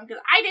came from?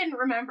 Because I didn't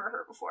remember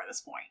her before this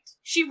point.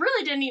 She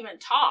really didn't even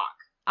talk.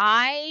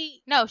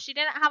 No, she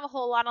didn't have a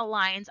whole lot of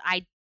lines.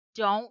 I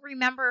don't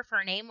remember if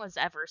her name was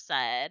ever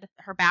said.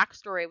 Her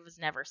backstory was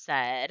never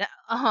said.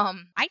 I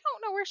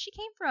don't know where she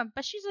came from,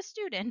 but she's a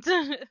student.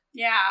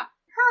 Yeah.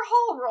 Her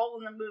whole role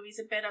in the movie's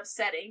a bit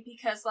upsetting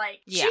because,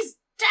 she's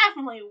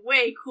definitely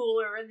way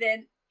cooler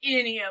than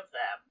any of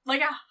them.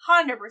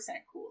 100%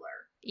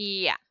 cooler.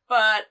 Yeah.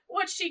 But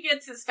what she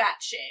gets is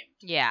fat shamed.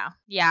 Yeah.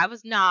 Yeah, I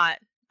was not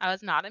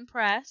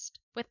impressed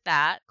with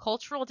that.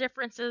 Cultural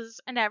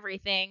differences and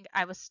everything,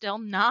 I was still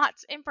not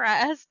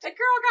impressed. The girl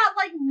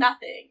got,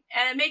 nothing,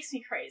 and it makes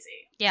me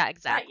crazy. Yeah,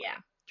 exactly. But, yeah.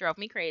 Drove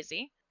me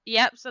crazy.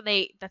 Yep, so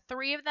the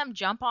 3 of them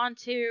jump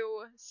onto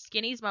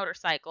Skinny's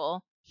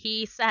motorcycle.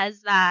 He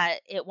says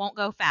that it won't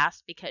go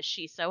fast because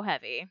she's so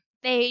heavy.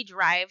 They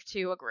drive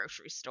to a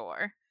grocery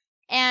store.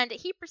 And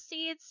he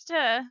proceeds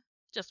to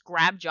just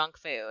grab junk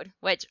food,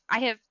 which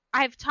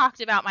I've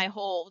talked about my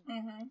whole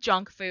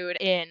junk food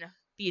in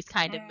these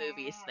kind of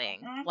movies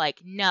thing.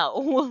 Like,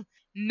 no.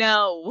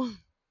 No.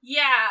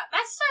 Yeah,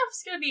 that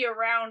stuff's gonna be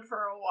around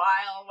for a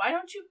while. Why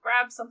don't you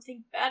grab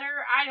something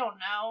better? I don't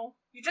know.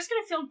 You're just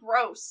gonna feel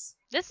gross.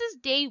 This is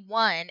day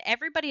one.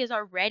 Everybody is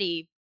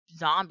already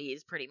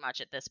zombies pretty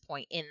much at this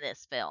point in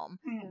this film.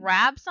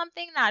 Grab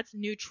something that's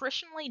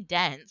nutritionally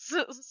dense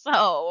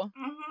so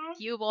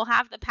you will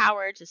have the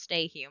power to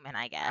stay human,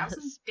 I guess. Grab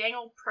some dang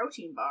old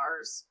protein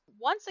bars.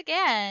 Once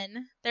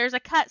again, there's a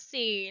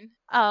cutscene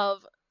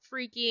of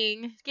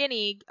freaking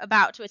Skinny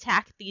about to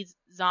attack these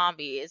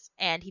zombies,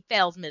 and he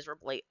fails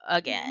miserably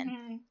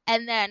again.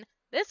 And then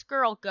this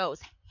girl goes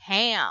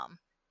ham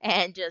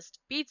and just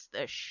beats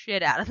the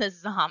shit out of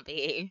this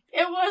zombie.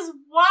 It was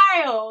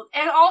wild,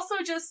 and also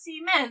just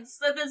cements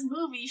that this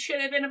movie should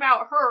have been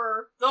about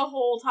her the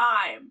whole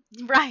time.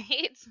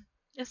 Right?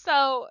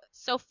 So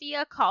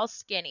Sophia calls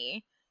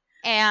Skinny,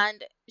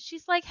 and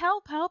she's like,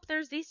 help,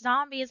 there's these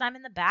zombies, I'm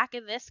in the back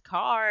of this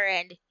car,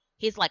 and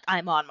he's like,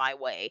 I'm on my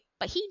way.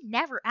 But he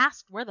never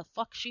asked where the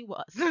fuck she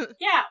was.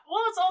 Yeah,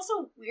 well, it's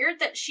also weird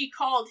that she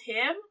called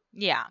him.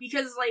 Yeah.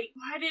 Because, like,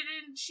 why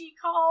didn't she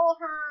call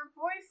her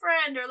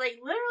boyfriend or, like,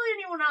 literally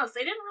anyone else?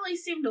 They didn't really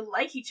seem to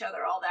like each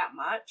other all that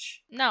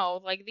much. No,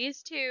 like,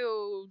 these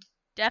two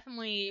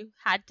definitely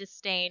had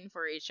disdain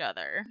for each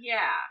other.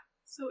 Yeah.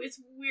 So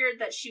it's weird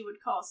that she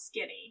would call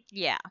Skinny.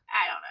 Yeah.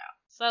 I don't know.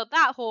 So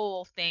that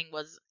whole thing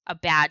was a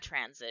bad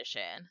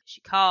transition. She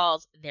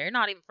calls, they're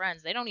not even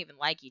friends, they don't even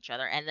like each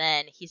other, and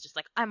then he's just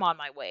like, I'm on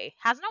my way.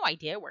 Has no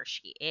idea where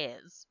she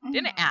is.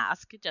 Didn't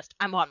ask, just,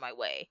 I'm on my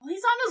way. Well,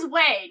 he's on his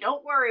way,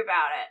 don't worry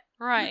about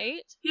it.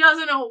 Right. He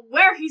doesn't know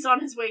where he's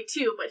on his way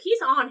to, but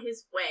he's on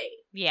his way.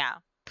 Yeah.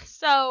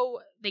 So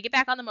they get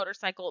back on the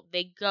motorcycle,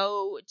 they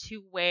go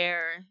to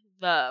where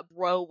the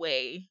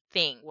Broway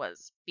thing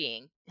was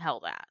being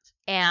held at.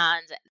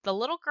 And the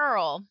little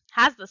girl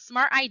has the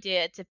smart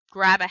idea to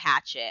grab a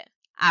hatchet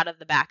out of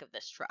the back of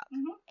this truck.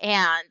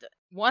 And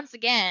once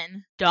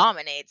again,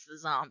 dominates the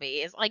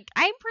zombies. Like,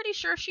 I'm pretty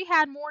sure she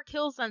had more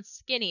kills than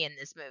Skinny in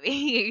this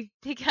movie.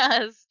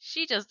 Because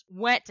she just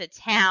went to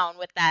town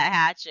with that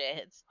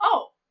hatchet.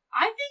 Oh,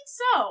 I think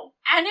so.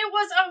 And it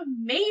was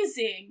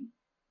amazing.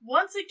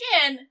 Once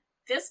again,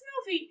 this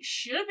movie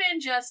should have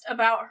been just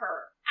about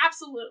her.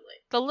 Absolutely.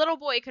 The little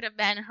boy could have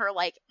been her,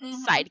 like,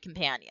 side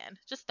companion.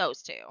 Just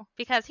those two.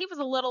 Because he was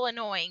a little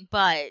annoying,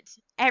 but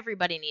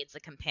everybody needs a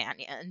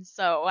companion.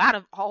 So out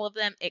of all of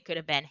them, it could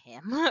have been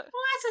him. Well,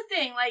 that's the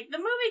thing. Like, the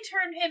movie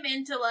turned him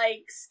into,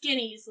 like,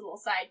 Skinny's little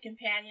side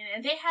companion,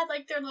 and they had,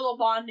 like, their little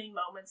bonding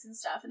moments and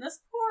stuff, and this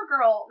poor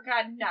girl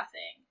got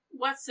nothing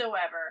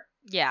whatsoever.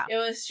 Yeah. It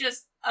was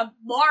just a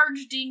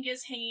large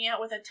dingus hanging out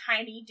with a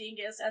tiny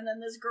dingus, and then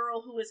this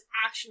girl who is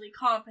actually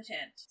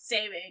competent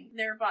saving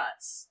their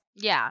butts.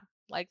 Yeah,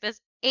 like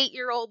this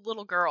 8-year-old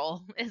little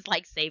girl is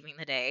like saving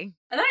the day.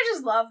 And I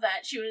just love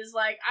that she was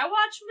like, I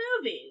watch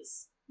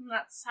movies. And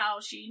that's how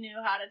she knew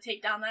how to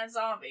take down that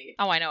zombie.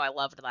 Oh, I know, I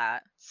loved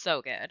that.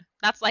 So good.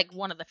 That's like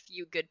one of the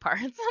few good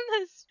parts on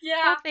this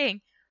whole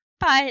thing.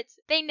 But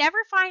they never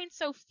find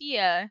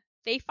Sophia.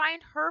 They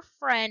find her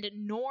friend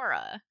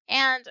Nora.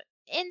 And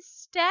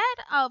instead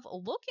of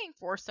looking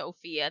for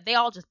Sophia, they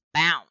all just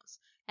bounce.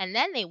 And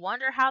then they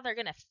wonder how they're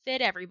going to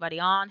fit everybody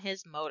on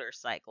his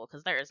motorcycle,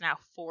 because there is now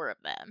 4 of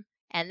them.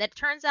 And it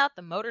turns out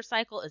the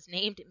motorcycle is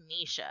named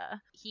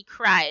Misha. He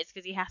cries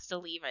because he has to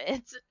leave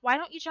it. Why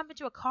don't you jump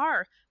into a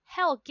car?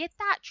 Hell, get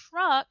that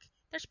truck.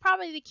 There's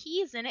probably the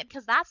keys in it,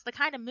 because that's the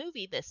kind of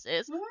movie this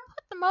is. Put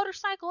the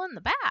motorcycle in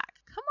the back.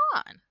 Come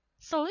on.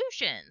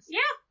 Solutions. Yeah,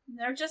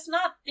 they're just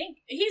not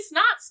he's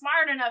not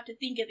smart enough to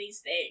think of these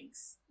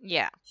things.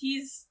 Yeah.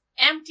 He's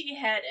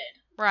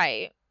empty-headed.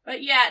 Right.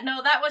 But yeah,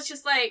 no, that was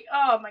just like,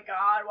 oh my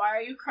god, why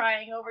are you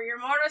crying over your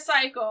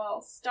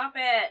motorcycle? Stop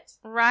it.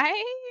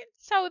 Right?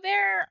 So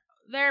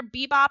they're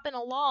bebopping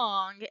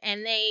along,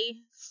 and they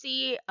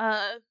see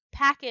a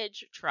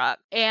package truck,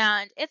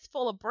 and it's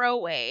full of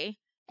Broway.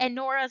 And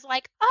Nora's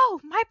like, oh,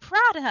 my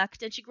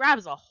product! And she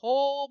grabs a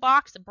whole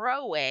box of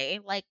Broway.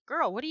 Like,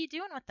 girl, what are you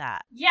doing with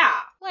that? Yeah.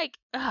 Like,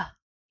 ugh.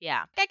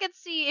 Yeah. I could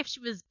see if she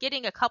was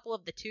getting a couple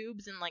of the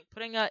tubes and, like,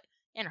 putting it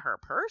in her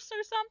purse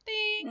or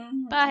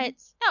something. But,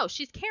 no,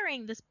 she's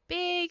carrying this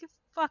big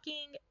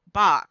fucking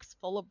box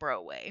full of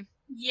Broway.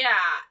 Yeah.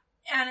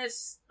 And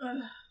it's...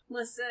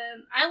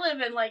 Listen, I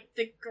live in, like,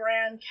 the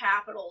grand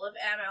capital of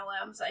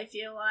MLMs, I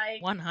feel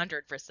like.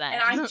 100%.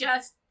 And I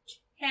just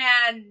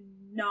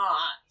cannot.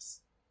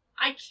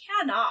 I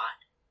cannot.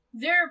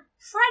 They're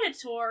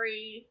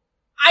predatory.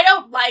 I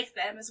don't like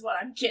them, is what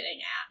I'm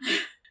getting at.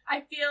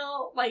 I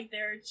feel like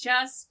they're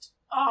just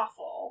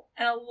awful.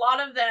 And a lot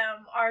of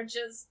them are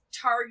just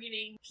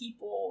targeting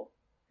people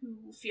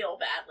who feel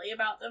badly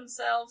about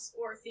themselves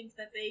or think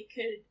that they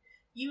could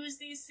use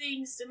these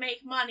things to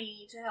make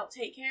money to help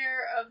take care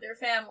of their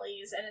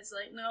families. And it's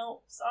like,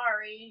 no,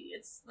 sorry,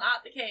 it's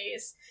not the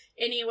case.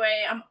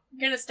 Anyway, I'm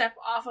gonna step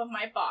off of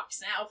my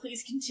box now.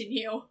 Please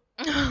continue.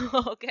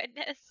 Oh,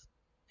 goodness.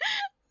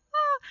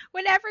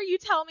 Whenever you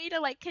tell me to,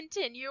 like,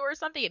 continue or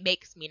something, it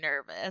makes me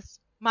nervous.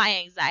 My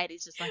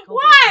anxiety's just like, oh,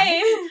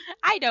 Why?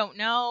 I don't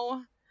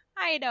know.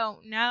 Why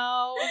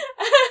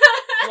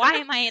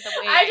am I the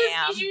way I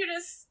am?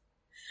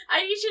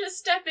 I need you to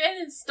step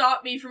in and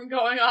stop me from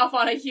going off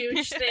on a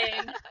huge thing.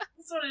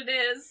 That's what it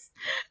is.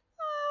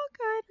 Oh,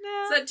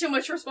 goodness. Is that too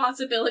much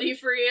responsibility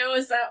for you?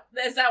 Is that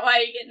why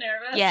you get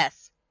nervous?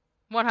 Yes.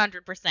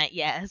 100%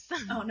 yes.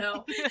 Oh,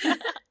 no.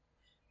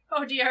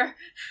 Oh, dear.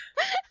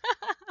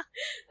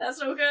 That's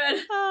no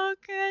good. Oh,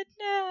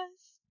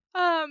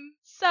 goodness.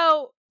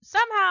 So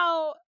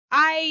somehow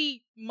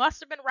I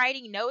must have been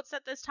writing notes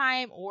at this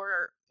time,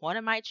 or one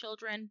of my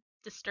children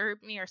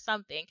disturbed me or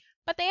something.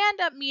 But they end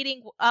up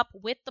meeting up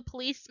with the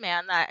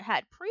policeman that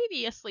had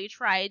previously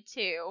tried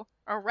to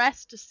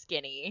arrest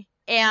Skinny,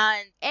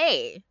 and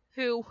A,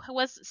 who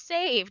was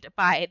saved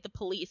by the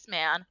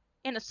policeman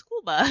in a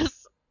school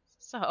bus.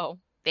 So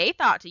they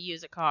thought to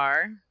use a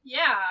car.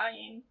 Yeah, I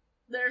mean,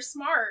 they're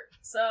smart,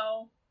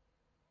 so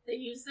they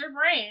use their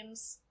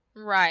brains.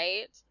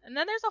 Right. And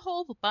then there's a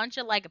whole bunch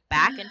of, like,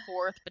 back and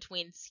forth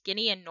between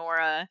Skinny and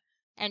Nora.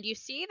 And you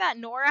see that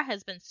Nora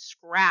has been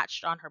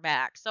scratched on her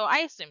back. So I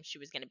assumed she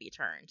was going to be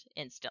turned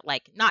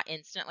not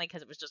instantly,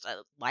 because it was just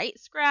a light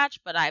scratch,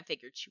 but I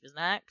figured she was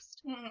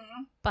next.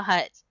 Mm-hmm.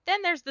 But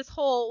then there's this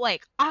whole,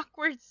 like,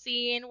 awkward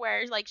scene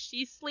where, like,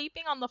 she's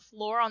sleeping on the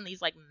floor on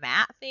these, like,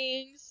 mat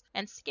things,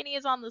 and Skinny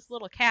is on this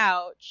little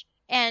couch.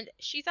 And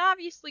she's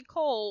obviously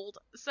cold,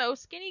 so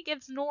Skinny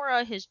gives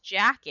Nora his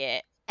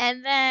jacket.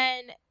 And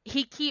then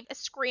he keeps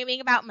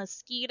screaming about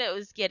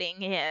mosquitoes getting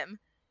him.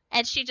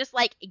 And she just,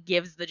 like,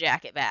 gives the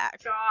jacket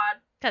back.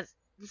 God. Because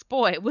this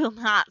boy will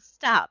not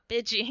stop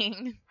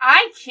bitching.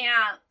 I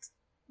can't.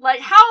 Like,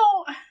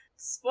 how...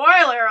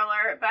 Spoiler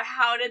alert, but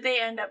how did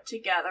they end up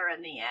together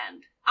in the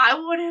end? I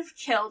would have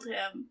killed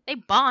him. They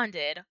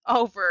bonded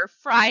over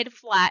fried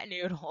flat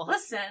noodles.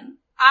 Listen,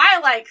 I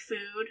like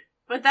food,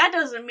 but that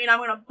doesn't mean I'm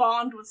gonna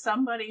bond with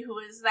somebody who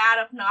is that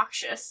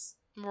obnoxious.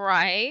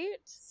 Right?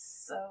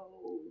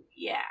 So,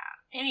 yeah.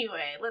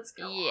 Anyway, let's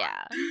go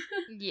on.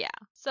 Yeah.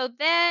 So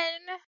then,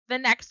 the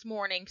next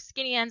morning,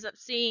 Skinny ends up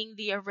seeing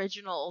the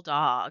original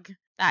dog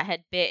that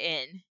had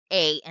bitten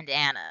A and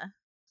Anna.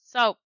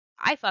 So,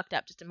 I fucked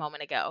up just a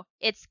moment ago.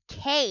 It's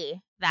K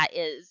that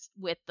is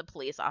with the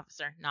police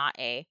officer, not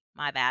A.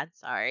 My bad,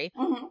 sorry.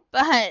 Mm-hmm.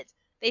 But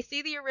they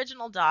see the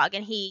original dog,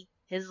 and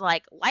his,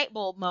 like, light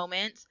bulb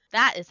moment,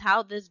 that is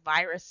how this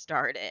virus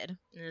started.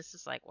 And it's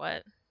just like,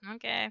 what?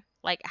 Okay.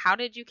 Like, how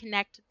did you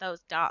connect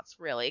those dots,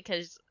 really?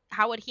 Because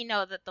how would he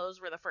know that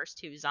those were the first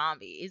two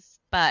zombies?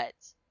 But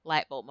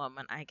light bulb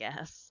moment, I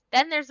guess.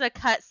 Then there's a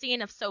cut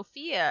scene of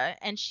Sophia,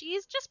 and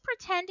she's just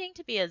pretending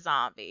to be a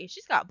zombie.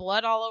 She's got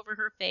blood all over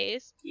her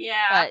face.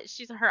 Yeah.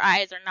 But her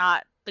eyes are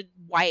not the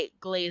white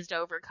glazed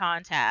over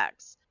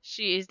contacts.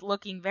 She's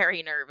looking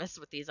very nervous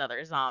with these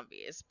other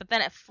zombies. But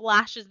then it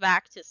flashes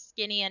back to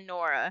Skinny and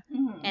Nora,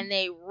 and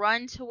they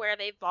run to where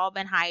they've all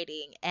been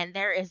hiding, and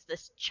there is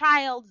this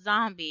child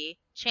zombie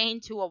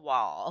chained to a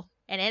wall.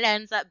 And it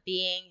ends up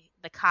being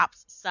the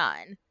cop's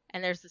son.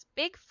 And there's this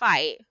big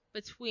fight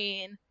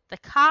between the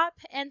cop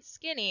and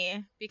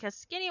Skinny, because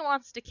Skinny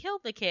wants to kill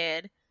the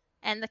kid,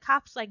 and the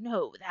cop's like,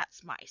 no,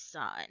 that's my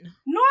son.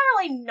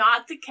 Normally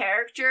not the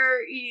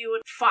character you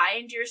would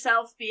find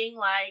yourself being,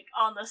 like,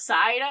 on the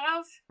side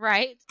of.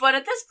 Right? But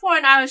at this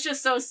point, I was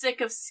just so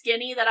sick of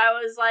Skinny that I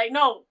was like,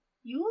 no,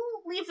 you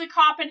leave the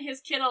cop and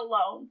his kid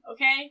alone,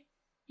 okay?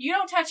 You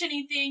don't touch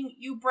anything,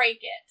 you break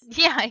it.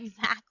 Yeah,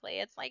 exactly.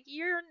 It's like,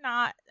 you're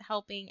not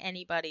helping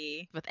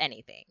anybody with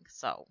anything,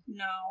 so.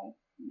 No.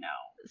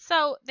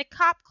 So, the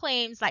cop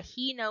claims that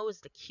he knows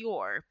the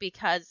cure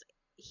because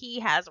he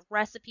has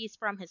recipes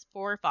from his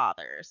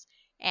forefathers,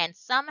 and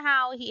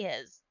somehow he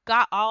has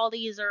got all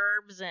these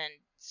herbs and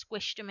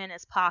squished them in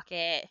his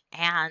pocket,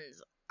 and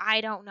I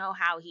don't know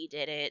how he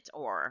did it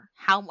or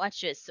how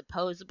much is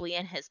supposedly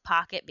in his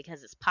pocket,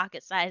 because his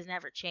pocket size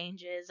never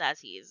changes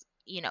as he's,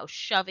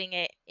 shoving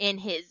it in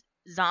his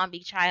zombie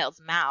child's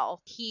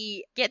mouth.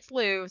 He gets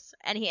loose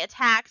and he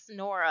attacks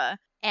Nora,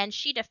 and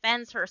she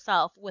defends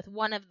herself with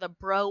one of the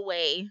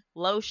Broway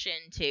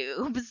lotion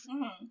tubes.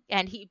 Mm-hmm.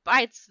 And he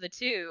bites the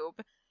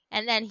tube,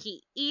 and then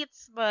he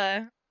eats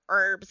the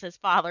herbs his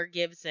father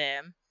gives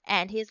him.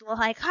 And he's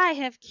like, I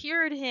have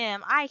cured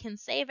him. I can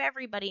save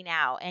everybody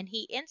now. And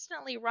he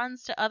instantly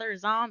runs to other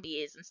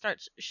zombies and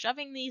starts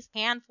shoving these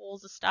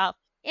handfuls of stuff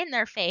in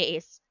their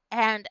face.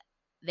 And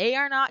they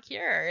are not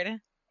cured.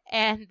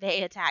 And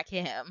they attack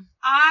him.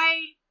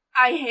 I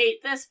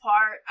hate this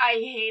part. I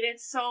hate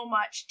it so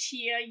much,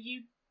 Tia.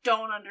 You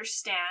don't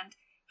understand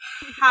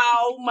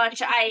how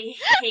much I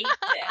hate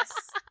this.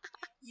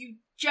 You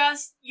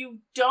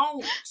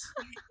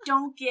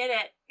don't get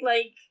it.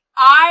 Like,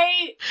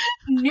 I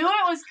knew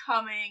it was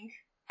coming,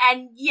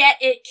 and yet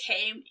it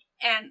came,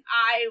 and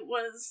I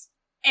was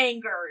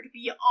angered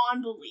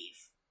beyond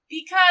belief.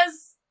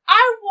 Because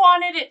I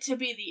wanted it to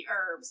be the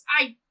herbs.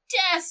 I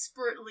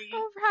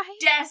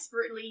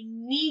desperately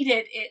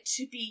needed it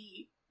to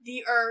be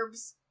the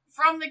herbs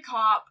from the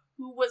cop,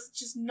 who was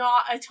just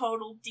not a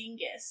total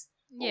dingus.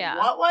 Yeah.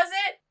 What was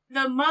it?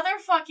 The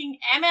motherfucking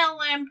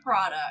MLM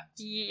product.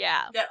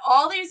 Yeah. That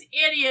all these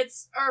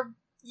idiots are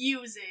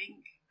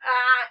using.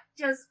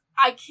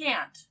 I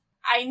can't.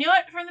 I knew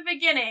it from the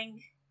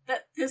beginning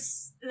that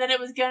it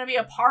was gonna be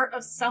a part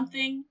of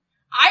something.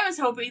 I was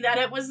hoping that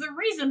it was the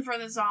reason for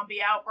the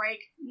zombie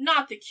outbreak,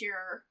 not the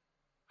cure.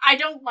 I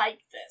don't like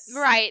this.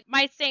 Right.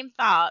 My same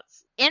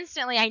thoughts.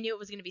 Instantly, I knew it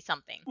was going to be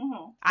something.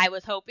 Mm-hmm. I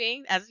was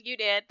hoping, as you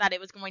did, that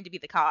it was going to be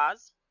the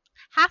cause.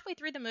 Halfway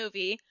through the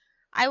movie,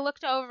 I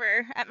looked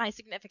over at my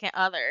significant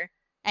other,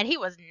 and he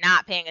was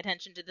not paying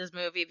attention to this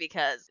movie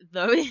because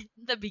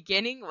the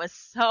beginning was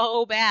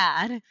so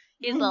bad.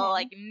 He's all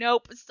like,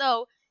 nope.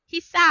 So he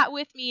sat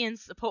with me in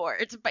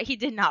support, but he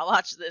did not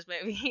watch this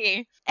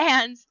movie.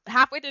 And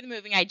halfway through the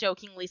movie, I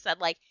jokingly said,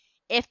 like,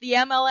 if the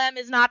MLM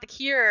is not the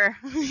cure,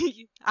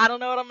 I don't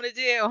know what I'm going to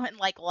do. And,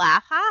 like,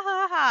 laugh, ha,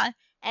 ha, ha.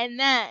 And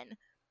then,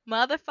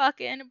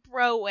 motherfucking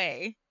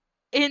Broadway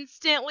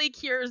instantly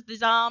cures the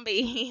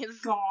zombies.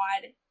 God,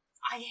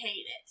 I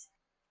hate it.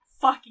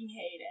 Fucking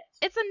hate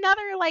it. It's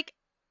another, like,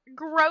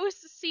 gross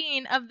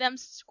scene of them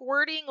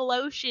squirting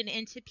lotion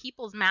into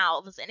people's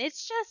mouths. And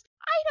it's just,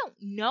 I don't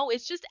know,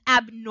 it's just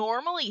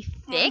abnormally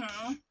thick.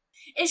 Mm-hmm.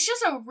 It's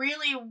just a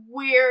really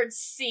weird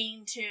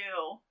scene,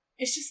 too.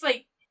 It's just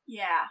like,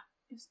 yeah.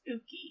 It's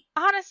ooky.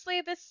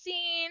 Honestly, this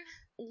scene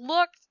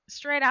looked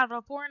straight out of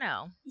a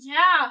porno.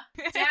 Yeah.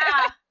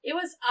 It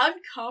was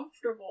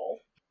uncomfortable.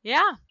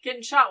 Yeah.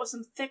 Getting shot with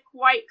some thick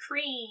white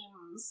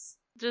creams.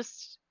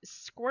 Just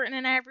squirting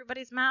in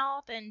everybody's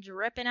mouth and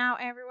dripping out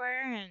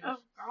everywhere. And oh,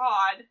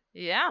 God.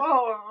 Yeah.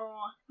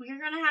 Oh, we're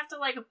gonna have to,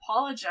 like,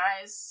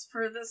 apologize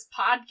for this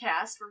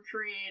podcast we're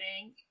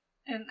creating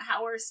and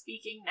how we're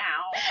speaking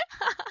now.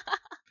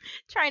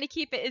 Trying to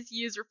keep it as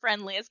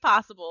user-friendly as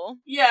possible.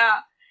 Yeah.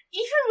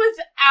 Even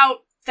without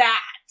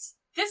that,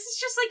 this is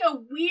just, like,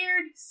 a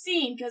weird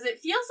scene, because it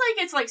feels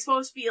like it's, like,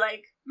 supposed to be,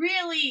 like,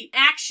 really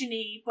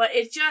action-y, but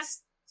it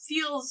just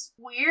feels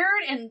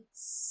weird and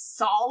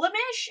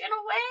solemnish in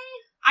a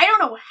way. I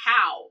don't know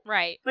how.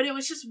 Right. But it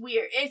was just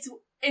weird. It's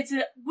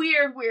a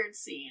weird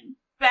scene.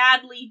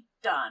 Badly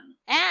done.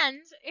 And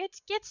it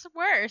gets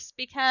worse,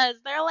 because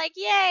they're like,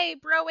 yay,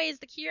 Broadway's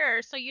the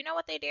cure. So you know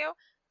what they do?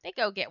 They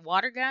go get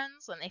water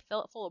guns, and they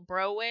fill it full of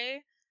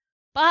Broadway.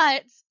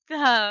 But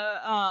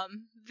the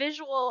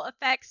visual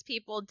effects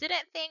people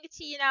didn't think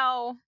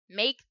to,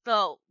 make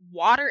the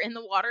water in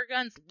the water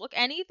guns look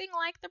anything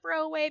like the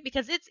Broadway,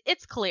 because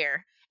it's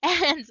clear.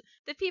 And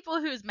the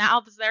people whose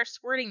mouths they're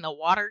squirting the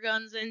water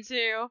guns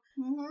into,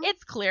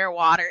 it's clear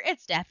water.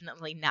 It's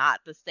definitely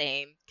not the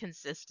same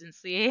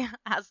consistency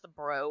as the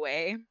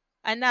Broadway.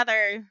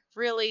 Another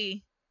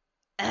really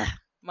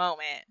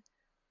moment.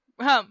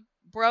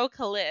 Bro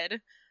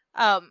Khalid,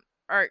 I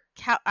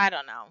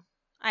don't know.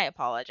 I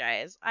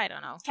apologize. I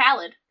don't know.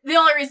 Khaled. The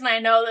only reason I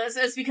know this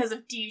is because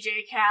of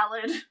DJ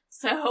Khaled,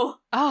 so...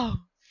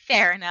 Oh,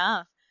 fair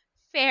enough.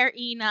 Fair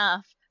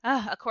enough.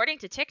 According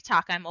to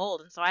TikTok, I'm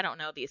old, and so I don't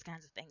know these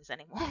kinds of things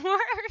anymore.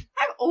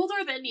 I'm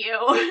older than you.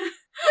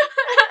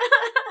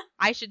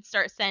 I should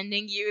start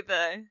sending you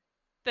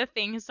the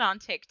things on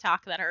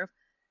TikTok that are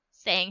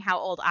saying how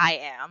old I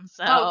am,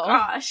 so... Oh,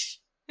 gosh.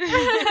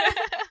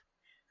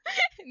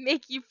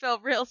 Make you feel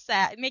real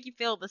sad. Make you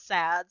feel the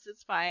sads.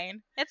 It's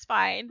fine. It's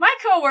fine. My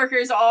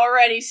coworkers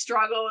already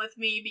struggle with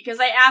me because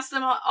I asked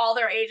them what all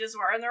their ages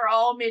were, and they're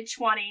all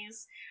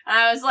mid-20s. And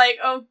I was like,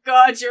 oh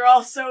god, you're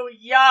all so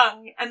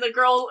young. And the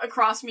girl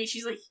across me,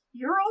 she's like,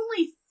 you're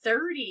only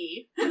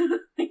 30.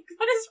 Like,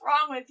 what is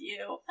wrong with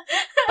you?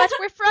 But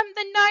we're from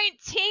the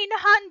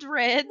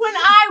 1900s. When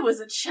I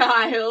was a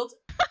child,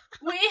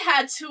 we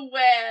had to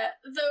wear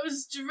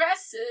those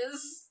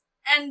dresses.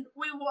 And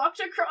we walked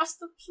across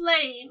the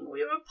plain.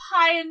 We were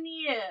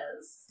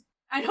pioneers.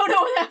 I don't know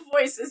what that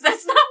voice is.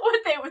 That's not what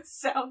they would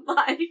sound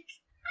like.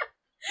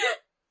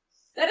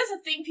 That is a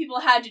thing people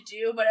had to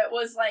do, but it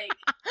was like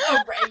a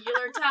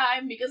regular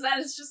time, because that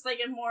is just like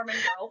a Mormon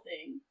girl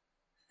thing.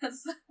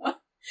 That's what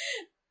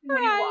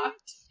when you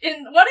walked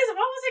in. What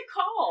was it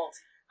called?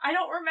 I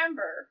don't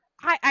remember.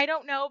 I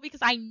don't know,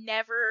 because I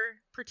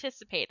never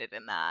participated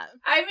in that.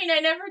 I mean, I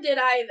never did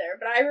either,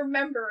 but I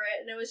remember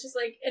it, and it was just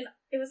like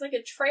it was like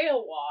a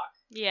trail walk.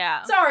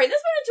 Yeah. Sorry,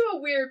 this went into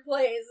a weird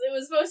place. It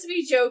was supposed to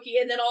be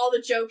jokey, and then all the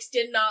jokes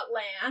did not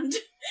land.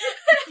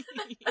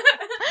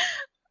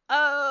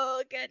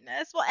 Oh,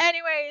 goodness. Well,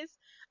 anyways,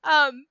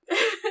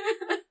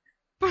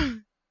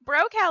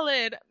 Bro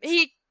Khalid,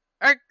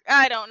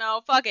 I don't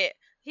know, fuck it.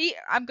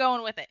 I'm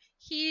going with it.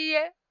 He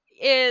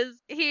is,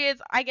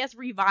 I guess,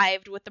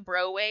 revived with the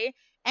Broadway,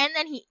 and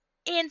then he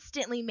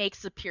instantly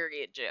makes a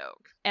period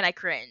joke, and I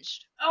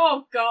cringed.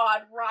 Oh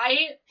god,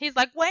 right? He's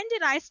like, when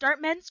did I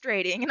start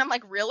menstruating? And I'm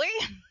like, really?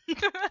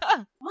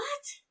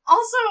 What?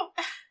 Also,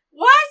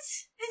 what?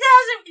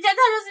 That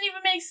doesn't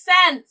even make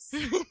sense.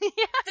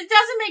 Yeah. That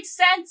doesn't make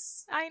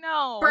sense. I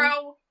know.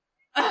 Bro.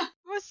 It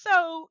was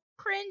so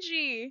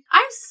cringy.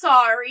 I'm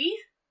sorry.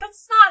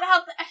 That's not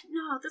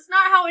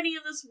how any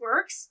of this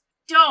works.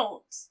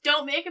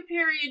 Don't make a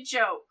period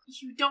joke.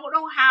 You don't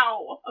know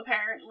how,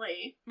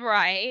 apparently.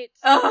 Right.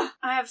 Ugh,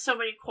 I have so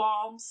many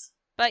qualms.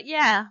 But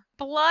yeah,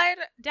 blood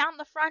down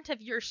the front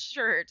of your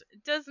shirt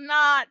does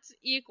not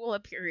equal a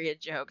period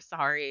joke.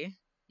 Sorry.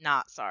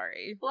 Not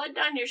sorry. Blood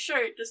down your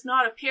shirt does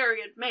not a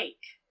period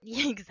make.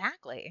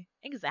 Exactly.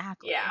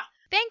 Yeah.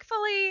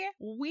 Thankfully,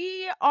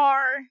 we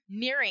are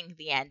nearing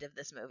the end of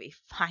this movie,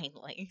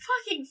 finally.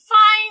 Fucking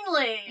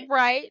finally!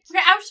 Right? Okay,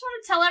 I just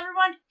want to tell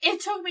everyone,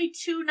 it took me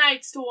 2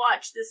 nights to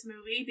watch this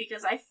movie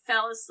because I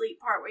fell asleep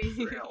partway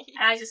through.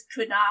 And I just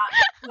could not,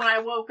 when I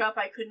woke up,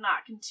 I could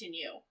not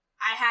continue.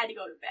 I had to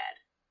go to bed.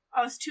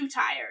 I was too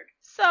tired.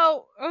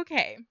 So,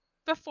 okay,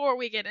 before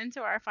we get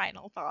into our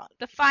final thought,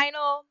 the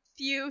final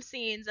few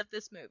scenes of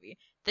this movie.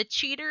 The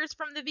cheaters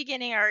from the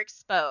beginning are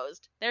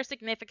exposed. Their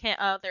significant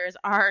others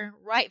are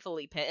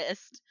rightfully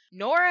pissed.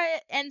 Nora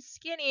and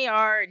Skinny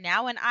are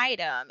now an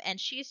item, and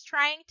she's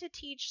trying to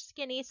teach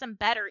Skinny some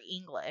better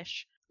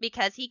English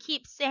because he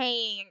keeps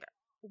saying,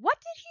 what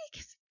did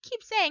he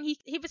keep saying?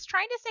 He was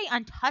trying to say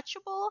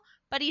untouchable,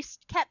 but he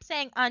kept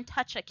saying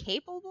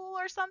untouch-a-capable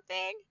or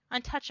something.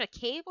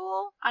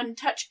 Untouch-a-cable?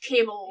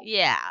 Untouch-cable.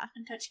 Yeah.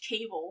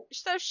 Untouch-cable.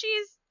 So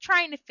she's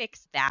trying to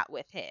fix that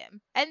with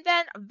him. And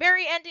then,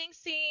 very ending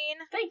scene.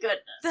 Thank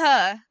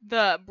goodness.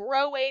 The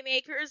Broway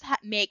makers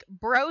make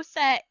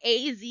Broset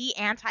AZ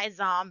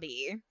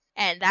Anti-Zombie.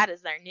 And that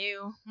is their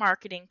new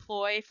marketing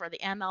ploy for the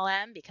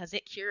MLM because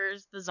it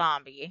cures the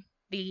zombie.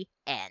 The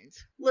end.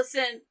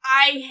 Listen,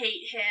 I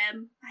hate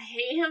him. I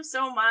hate him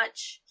so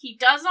much. He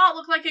does not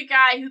look like a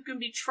guy who can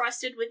be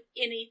trusted with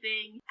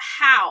anything.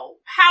 How?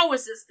 How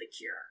is this the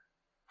cure?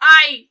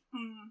 I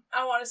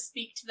want to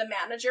speak to the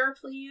manager,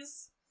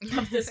 please,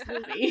 of this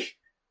movie.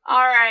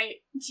 Alright,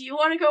 do you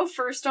want to go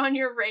first on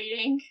your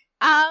rating?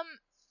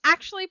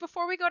 Actually,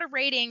 before we go to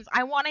ratings,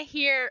 I want to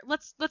hear,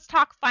 let's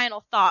talk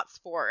final thoughts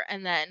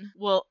and then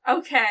we'll...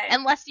 Okay.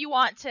 Unless you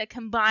want to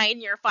combine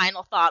your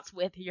final thoughts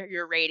with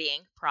your rating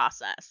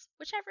process.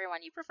 Whichever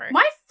one you prefer.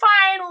 My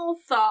final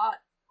thought...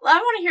 I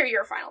want to hear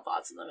your final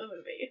thoughts on the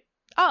movie.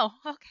 Oh,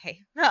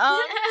 okay.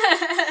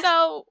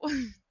 So...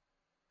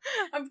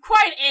 I'm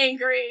quite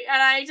angry,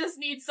 and I just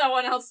need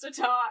someone else to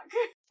talk.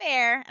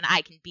 Fair, and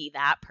I can be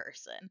that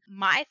person.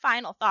 My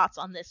final thoughts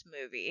on this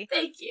movie...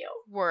 Thank you.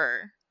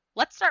 ...were...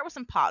 Let's start with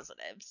some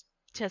positives,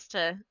 just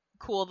to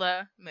cool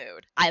the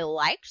mood. I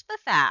liked the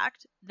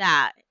fact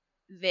that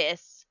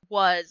this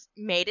was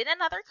made in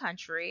another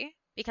country,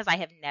 because I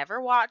have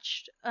never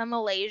watched a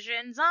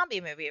Malaysian zombie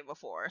movie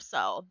before,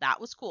 so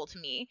that was cool to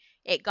me.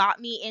 It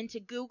got me into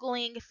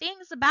Googling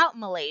things about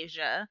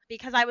Malaysia,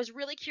 because I was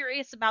really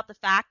curious about the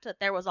fact that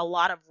there was a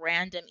lot of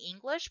random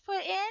English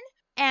put in,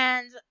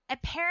 and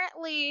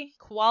apparently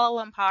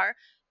Kuala Lumpur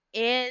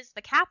is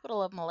the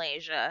capital of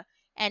Malaysia,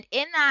 and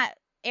in that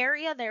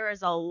area there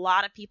is a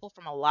lot of people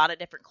from a lot of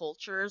different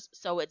cultures,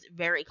 so it's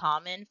very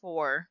common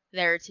for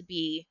there to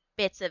be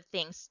bits of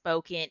things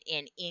spoken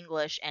in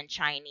English and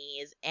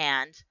Chinese,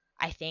 and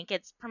I think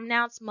it's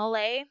pronounced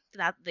Malay,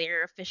 that's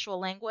their official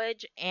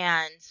language,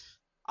 and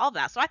all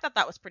that. So I thought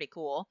that was pretty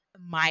cool.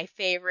 My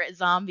favorite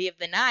zombie of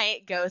the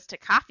night goes to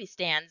Coffee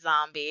Stand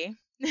Zombie.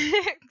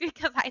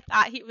 Because I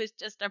thought he was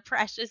just a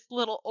precious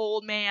little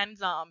old man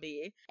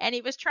zombie. And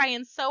he was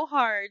trying so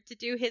hard to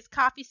do his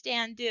coffee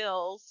stand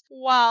deals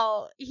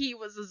while he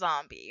was a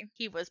zombie.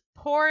 He was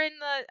pouring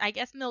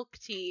milk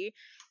tea,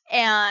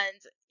 and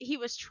he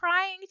was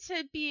trying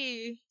to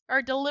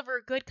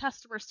deliver good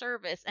customer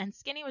service, and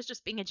Skinny was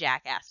just being a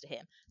jackass to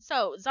him.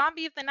 So,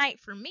 zombie of the night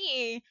for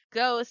me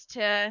goes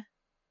to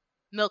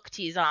Milk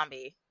Tea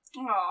Zombie.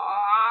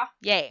 Aww.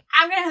 Yay.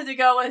 I'm gonna have to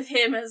go with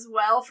him as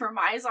well for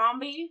my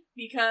zombie,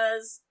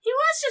 because he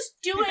was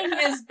just doing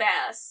his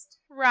best.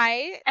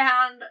 Right.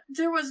 And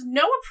there was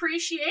no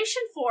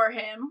appreciation for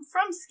him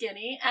from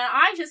Skinny, and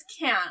I just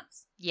can't.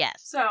 Yes.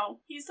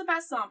 So, he's the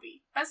best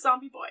zombie. Best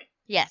zombie boy.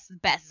 Yes,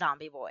 best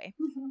zombie boy.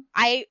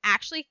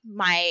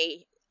 My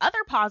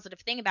other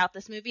positive thing about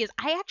this movie is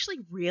I actually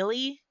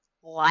really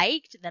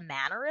liked the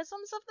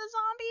mannerisms of the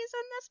zombies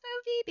in this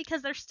movie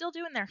because they're still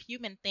doing their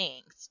human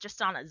things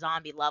just on a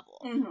zombie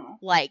level. Mm-hmm.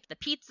 Like the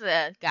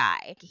pizza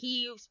guy,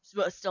 he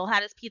still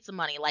had his pizza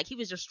money, like he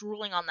was just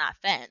drooling on that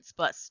fence,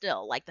 but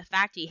still, like the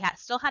fact he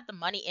still had the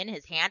money in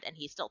his hand and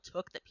he still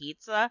took the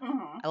pizza.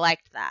 Mm-hmm. I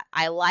liked that.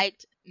 I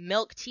liked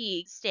Milk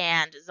Tea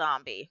Stand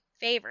Zombie.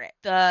 Favorite.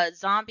 The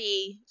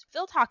zombie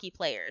field hockey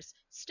players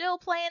still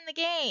playing the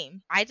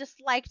game. I just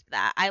liked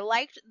that. I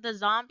liked the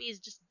zombies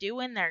just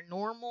doing their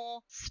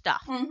normal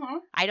stuff. Mm-hmm.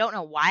 I don't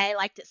know why I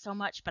liked it so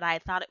much, but I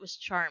thought it was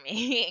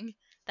charming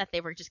that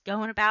they were just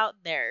going about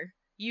their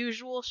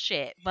usual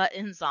shit, but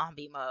in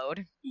zombie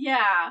mode.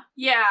 Yeah.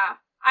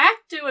 I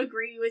have to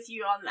agree with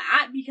you on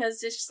that,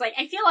 because it's just like,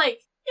 I feel like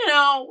you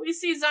know, we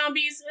see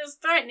zombies as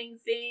threatening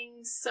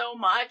things so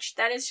much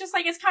that it's just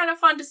like, it's kind of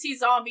fun to see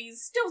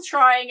zombies still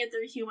trying at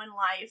their human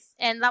life.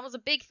 And that was a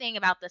big thing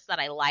about this that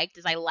I liked,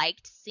 is I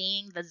liked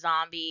seeing the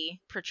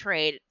zombie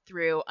portrayed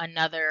through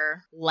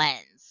another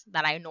lens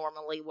that I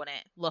normally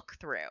wouldn't look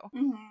through.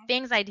 Mm-hmm.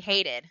 Things I'd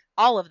hated.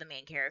 All of the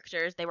main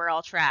characters, they were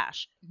all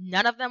trash.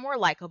 None of them were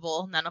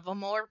likable. None of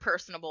them were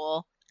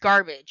personable.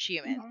 Garbage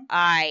human. Mm-hmm.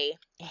 I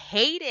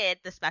hated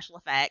the special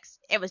effects.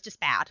 It was just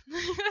bad.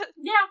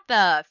 Yeah.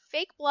 The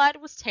fake blood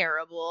was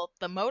terrible.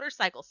 The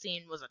motorcycle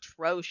scene was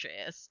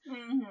atrocious.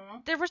 Mm-hmm.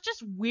 There was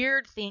just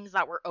weird things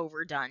that were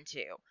overdone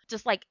too.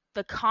 Just like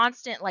the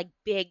constant like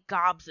big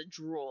gobs of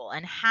drool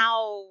and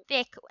how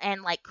thick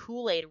and like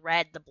Kool-Aid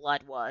red the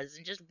blood was,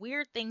 and just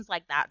weird things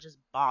like that just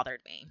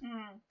bothered me.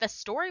 The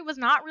story was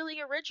not really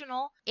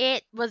original.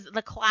 It was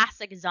the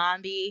classic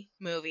zombie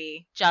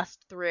movie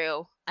just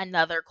through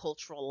another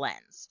cultural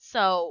lens.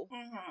 So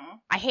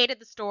I hated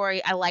the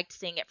story. I liked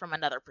seeing it from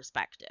another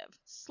perspective.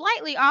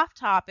 Slightly off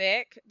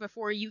topic,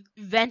 before you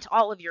vent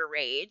all of your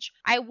rage,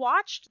 I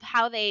watched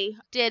how they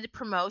did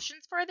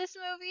promotions for this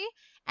movie,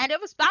 and that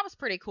was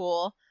pretty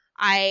cool.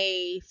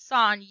 I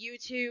saw on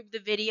YouTube the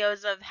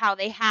videos of how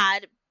they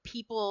had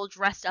people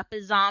dressed up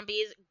as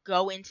zombies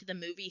go into the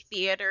movie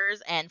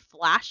theaters and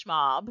flash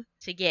mob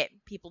to get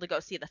people to go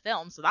see the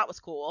film, so that was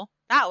cool.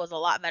 That was a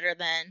lot better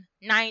than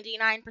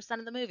 99%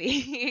 of the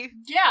movie.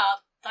 Yeah,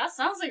 that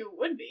sounds like it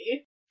would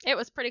be. It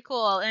was pretty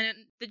cool, and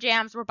the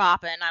jams were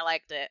bopping. I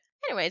liked it.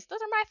 Anyways, those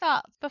are my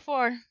thoughts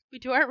before we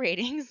do our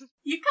ratings.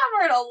 You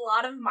covered a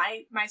lot of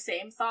my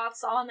same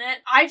thoughts on it.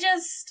 I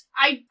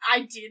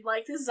did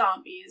like the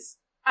zombies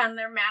and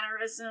their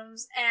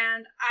mannerisms,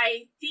 and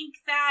I think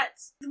that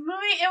the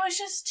movie, it was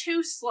just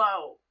too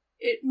slow.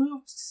 It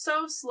moved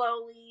so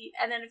slowly,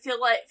 and then it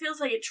feels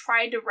like it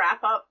tried to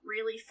wrap up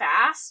really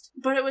fast,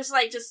 but it was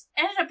like just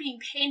ended up being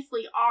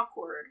painfully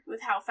awkward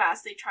with how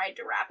fast they tried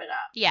to wrap it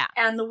up. Yeah.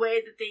 And the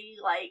way that they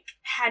like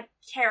had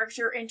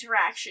character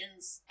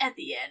interactions at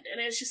the end,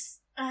 and it was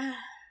just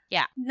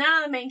yeah.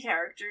 None of the main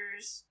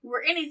characters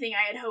were anything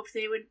I had hoped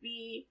they would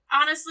be.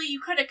 Honestly, you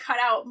could have cut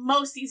out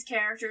most of these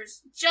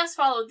characters, just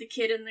followed the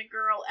kid and the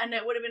girl, and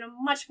it would have been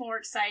a much more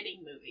exciting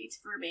movie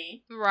for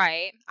me.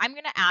 Right. I'm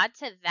going to add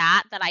to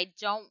that I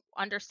don't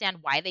understand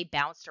why they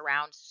bounced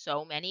around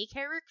so many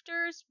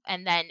characters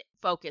and then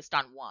focused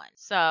on one.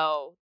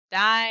 So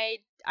I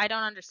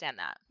don't understand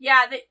that.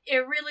 Yeah,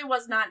 it really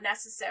was not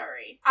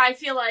necessary. I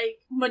feel like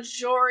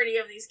majority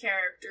of these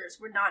characters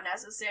were not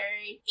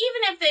necessary.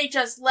 Even if they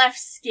just left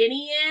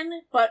Skinny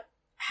in, but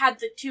had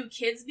the two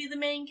kids be the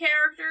main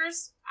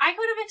characters, I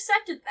could have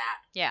accepted that.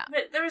 Yeah.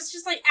 But there was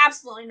just like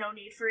absolutely no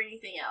need for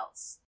anything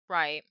else.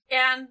 Right.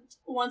 And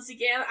once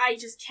again, I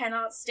just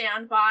cannot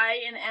stand by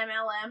an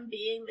MLM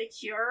being the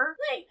cure.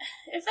 Like,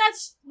 if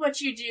that's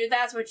what you do,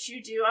 that's what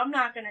you do. I'm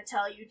not gonna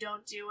tell you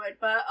don't do it,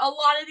 but a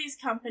lot of these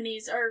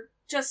companies are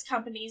just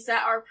companies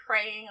that are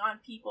preying on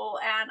people,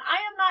 and I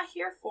am not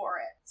here for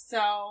it.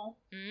 So,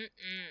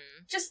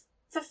 just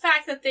the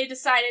fact that they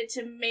decided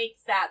to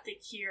make that the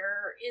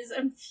cure is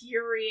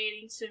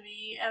infuriating to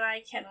me, and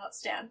I cannot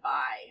stand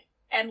by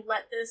and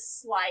let this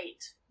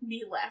slight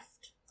be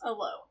left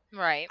alone.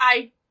 Right.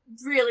 I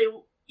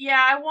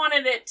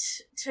wanted it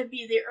to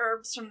be the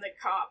herbs from the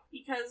cop,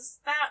 because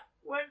that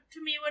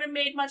to me would have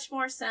made much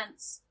more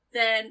sense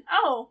than,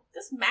 oh,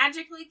 this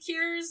magically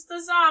cures the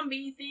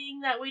zombie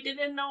thing that we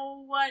didn't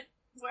know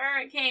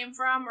where it came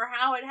from or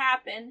how it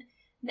happened.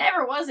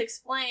 Never was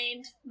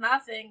explained.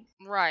 Nothing.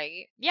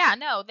 Right. Yeah,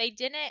 no, they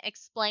didn't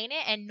explain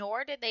it, and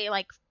nor did they,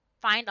 like,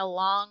 find a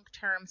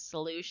long-term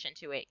solution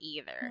to it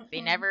either.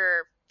 They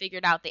never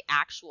figured out the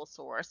actual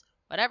source.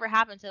 Whatever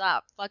happened to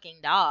that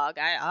fucking dog,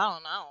 I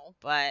don't know.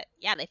 But,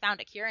 yeah, they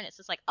found a cure, and it's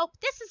just like, oh,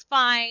 this is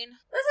fine.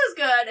 This is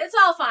good. It's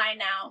all fine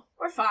now.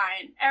 We're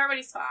fine.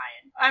 Everybody's fine.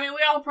 I mean,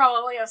 we all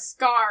probably have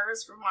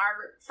scars from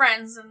our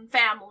friends and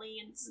family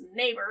and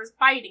neighbors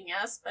biting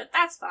us, but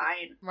that's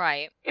fine.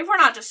 Right. If we're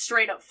not just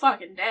straight up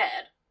fucking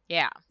dead.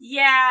 Yeah.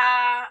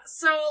 Yeah,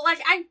 so,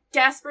 like, I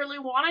desperately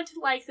wanted to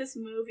like this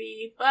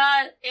movie,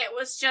 but it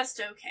was just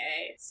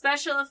okay.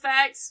 Special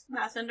effects,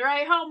 nothing to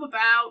write home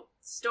about.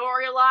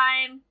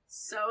 Storyline,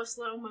 so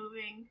slow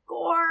moving.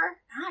 Gore,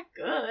 not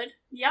good.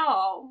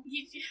 Y'all,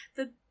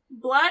 the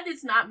blood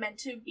is not meant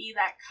to be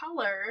that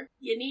color.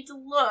 You need to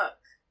look.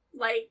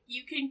 Like,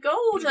 you can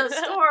go to the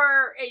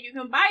store and you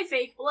can buy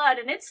fake blood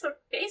and it's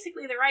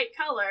basically the right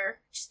color.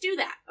 Just do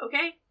that,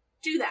 okay?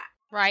 Do that.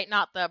 Right,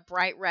 not the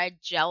bright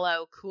red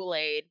Jello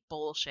Kool-Aid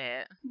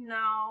bullshit.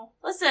 No.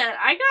 Listen,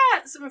 I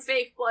got some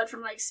fake blood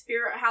from, like,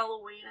 Spirit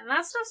Halloween, and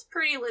that stuff's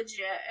pretty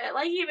legit. It,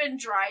 like, even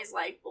dries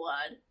like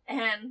blood.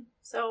 And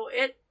so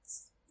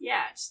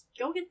just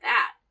go get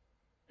that.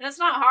 And it's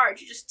not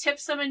hard. You just tip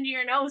some into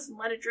your nose and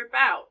let it drip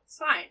out. It's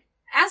fine.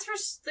 As for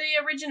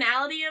the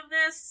originality of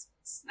this,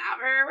 it's not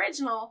very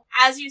original.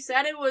 As you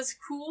said, it was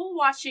cool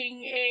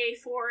watching a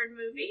foreign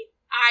movie.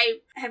 I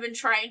have been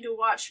trying to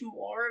watch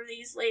more of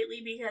these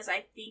lately because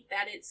I think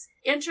that it's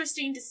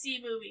interesting to see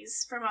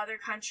movies from other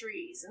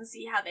countries and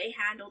see how they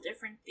handle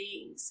different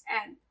things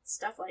and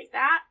stuff like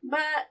that.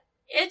 But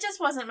it just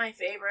wasn't my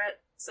favorite.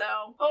 So,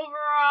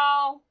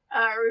 overall,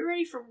 are we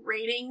ready for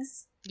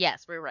ratings?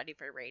 Yes, we're ready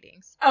for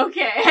ratings.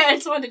 Okay, I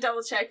just wanted to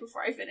double check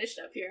before I finished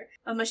up here.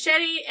 A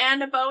machete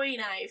and a Bowie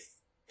knife.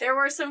 There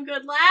were some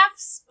good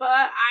laughs, but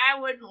I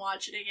wouldn't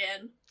watch it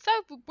again. So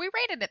we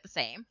rated it the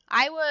same.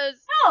 I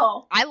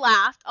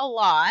laughed a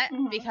lot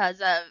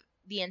because of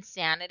the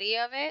insanity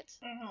of it.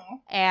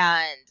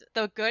 And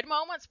the good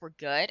moments were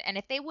good. And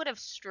if they would have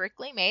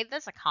strictly made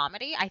this a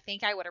comedy, I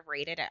think I would have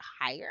rated it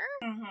higher.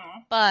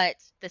 But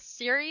the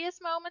serious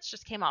moments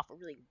just came off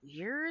really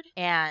weird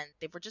and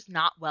they were just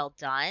not well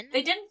done.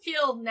 They didn't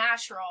feel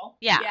natural.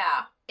 Yeah.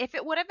 If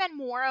it would have been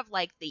more of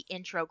like the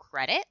intro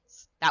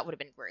credits, that would have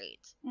been great.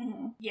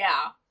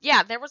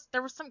 Yeah, there was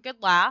some good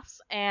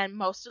laughs, and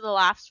most of the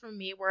laughs from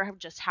me were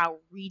just how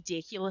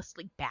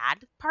ridiculously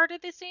bad part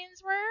of the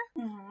scenes were.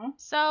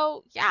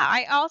 So yeah,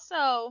 I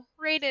also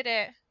rated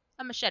it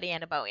a machete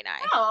and a Bowie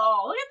knife.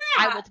 Oh, look at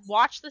that! I would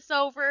watch this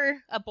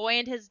over A Boy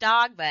and His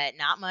Dog, but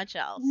not much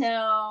else.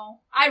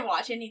 No, I'd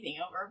watch anything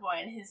over A Boy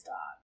and His Dog.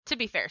 To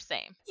be fair,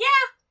 same. Yeah.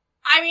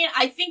 I mean,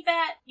 I think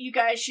that you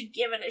guys should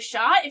give it a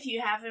shot if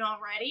you haven't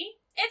already.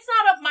 It's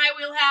not up my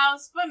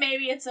wheelhouse, but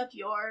maybe it's up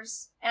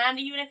yours. And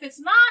even if it's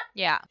not,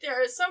 there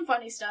is some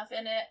funny stuff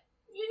in it.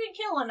 You can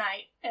kill a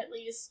night, at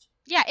least.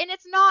 Yeah, and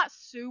it's not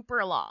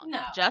super long.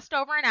 No. Just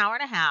over an hour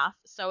and a half,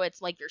 so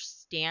it's like your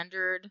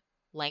standard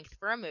length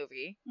for a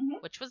movie,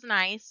 which was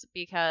nice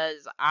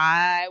because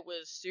I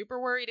was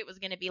super worried it was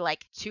going to be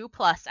like 2+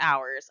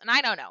 hours. And I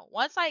don't know,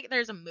 once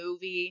there's a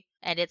movie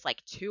and it's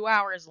like 2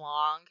 hours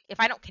long, if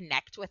I don't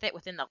connect with it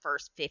within the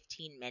first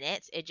 15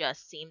 minutes, it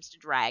just seems to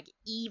drag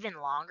even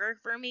longer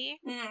for me.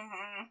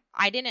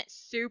 I didn't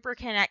super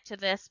connect to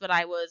this, but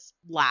I was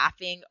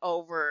laughing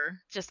over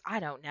just,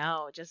 I don't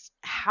know, just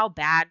how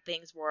bad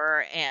things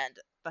were and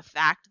the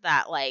fact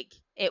that, like,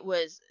 it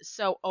was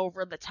so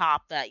over the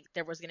top that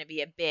there was going to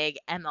be a big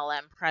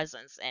MLM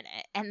presence in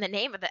it. And the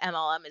name of the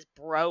MLM is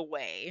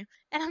Broway.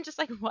 And I'm just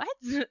like, what?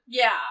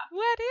 Yeah.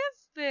 What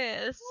is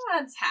this?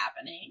 What's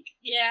happening?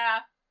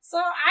 Yeah. So,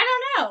 I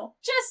don't know.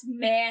 Just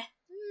meh.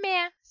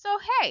 Meh. So,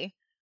 hey,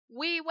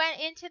 we went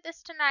into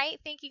this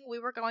tonight thinking we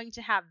were going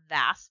to have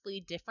vastly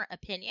different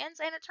opinions,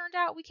 and it turned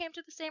out we came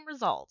to the same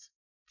result.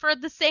 For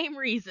the same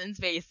reasons,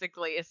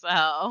 basically, so.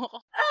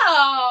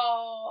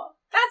 Oh,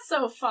 that's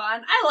so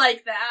fun. I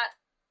like that.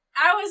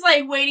 I was,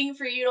 like, waiting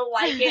for you to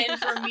like it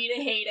and for me to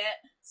hate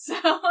it, so.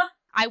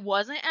 I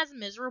wasn't as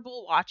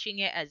miserable watching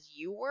it as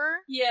you were.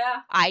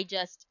 Yeah. I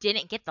just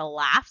didn't get the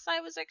laughs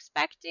I was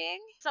expecting.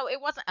 So it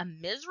wasn't a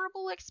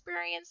miserable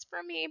experience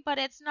for me, but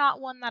it's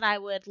not one that I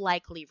would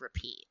likely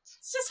repeat.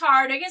 It's just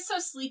hard. I get so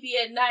sleepy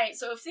at night,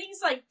 so if things,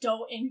 like,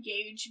 don't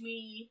engage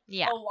me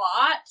a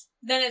lot,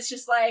 then it's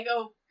just like,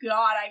 oh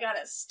god, I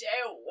gotta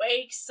stay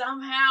awake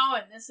somehow,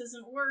 and this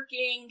isn't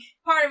working.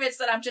 Part of it's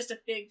that I'm just a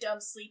big,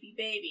 dumb, sleepy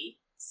baby.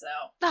 So.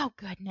 Oh,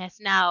 goodness,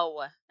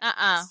 no.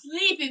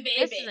 Sleepy baby.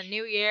 This is a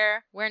new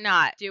year. We're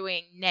not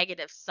doing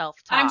negative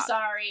self-talk. I'm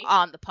sorry.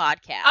 On the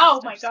podcast.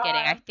 Oh, my just God.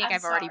 Kidding. I think I'm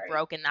I've already sorry.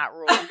 broken that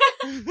rule.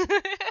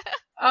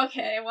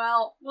 Okay,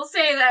 well, we'll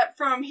say that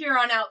from here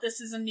on out,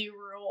 this is a new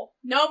rule.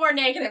 No more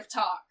negative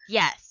talk.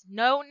 Yes,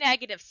 no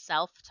negative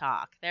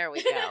self-talk. There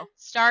we go.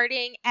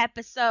 Starting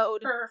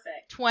episode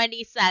Perfect.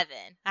 27.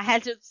 I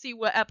had to see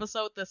what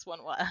episode this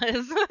one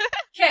was.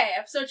 Okay,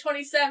 episode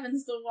 27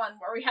 is the one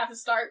where we have to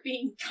start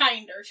being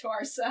kinder to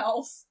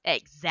ourselves.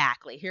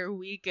 Exactly. Here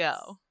we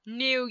go.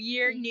 New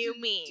year, new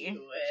me.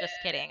 Just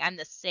kidding. I'm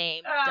the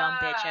same dumb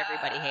bitch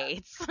everybody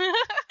hates.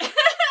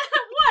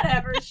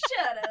 Whatever,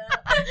 shut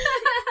up.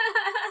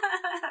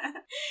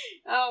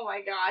 Oh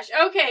my gosh.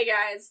 Okay,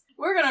 guys,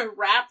 we're gonna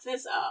wrap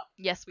this up.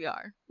 Yes, we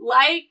are.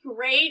 Like,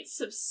 rate,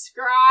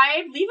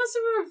 subscribe, leave us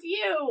a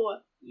review.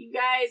 You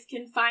guys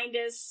can find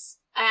us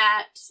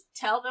at,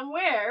 tell them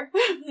where,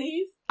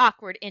 please.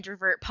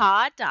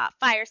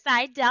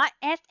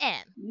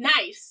 awkwardintrovertpod.fireside.fm.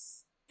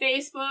 Nice.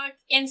 Facebook,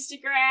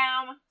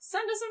 Instagram,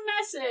 send us a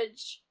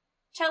message.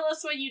 Tell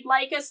us what you'd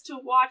like us to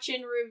watch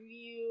and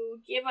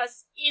review. Give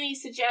us any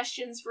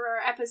suggestions for our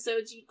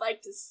episodes you'd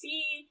like to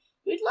see.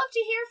 We'd love to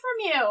hear from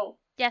you.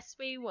 Yes,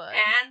 we would.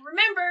 And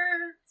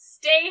remember,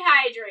 stay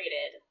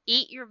hydrated.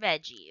 Eat your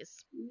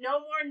veggies. No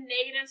more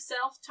negative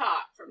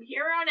self-talk. From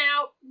here on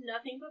out,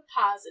 nothing but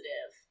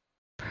positive.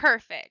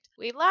 Perfect.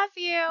 We love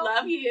you.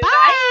 Love you. Bye.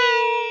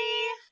 Bye.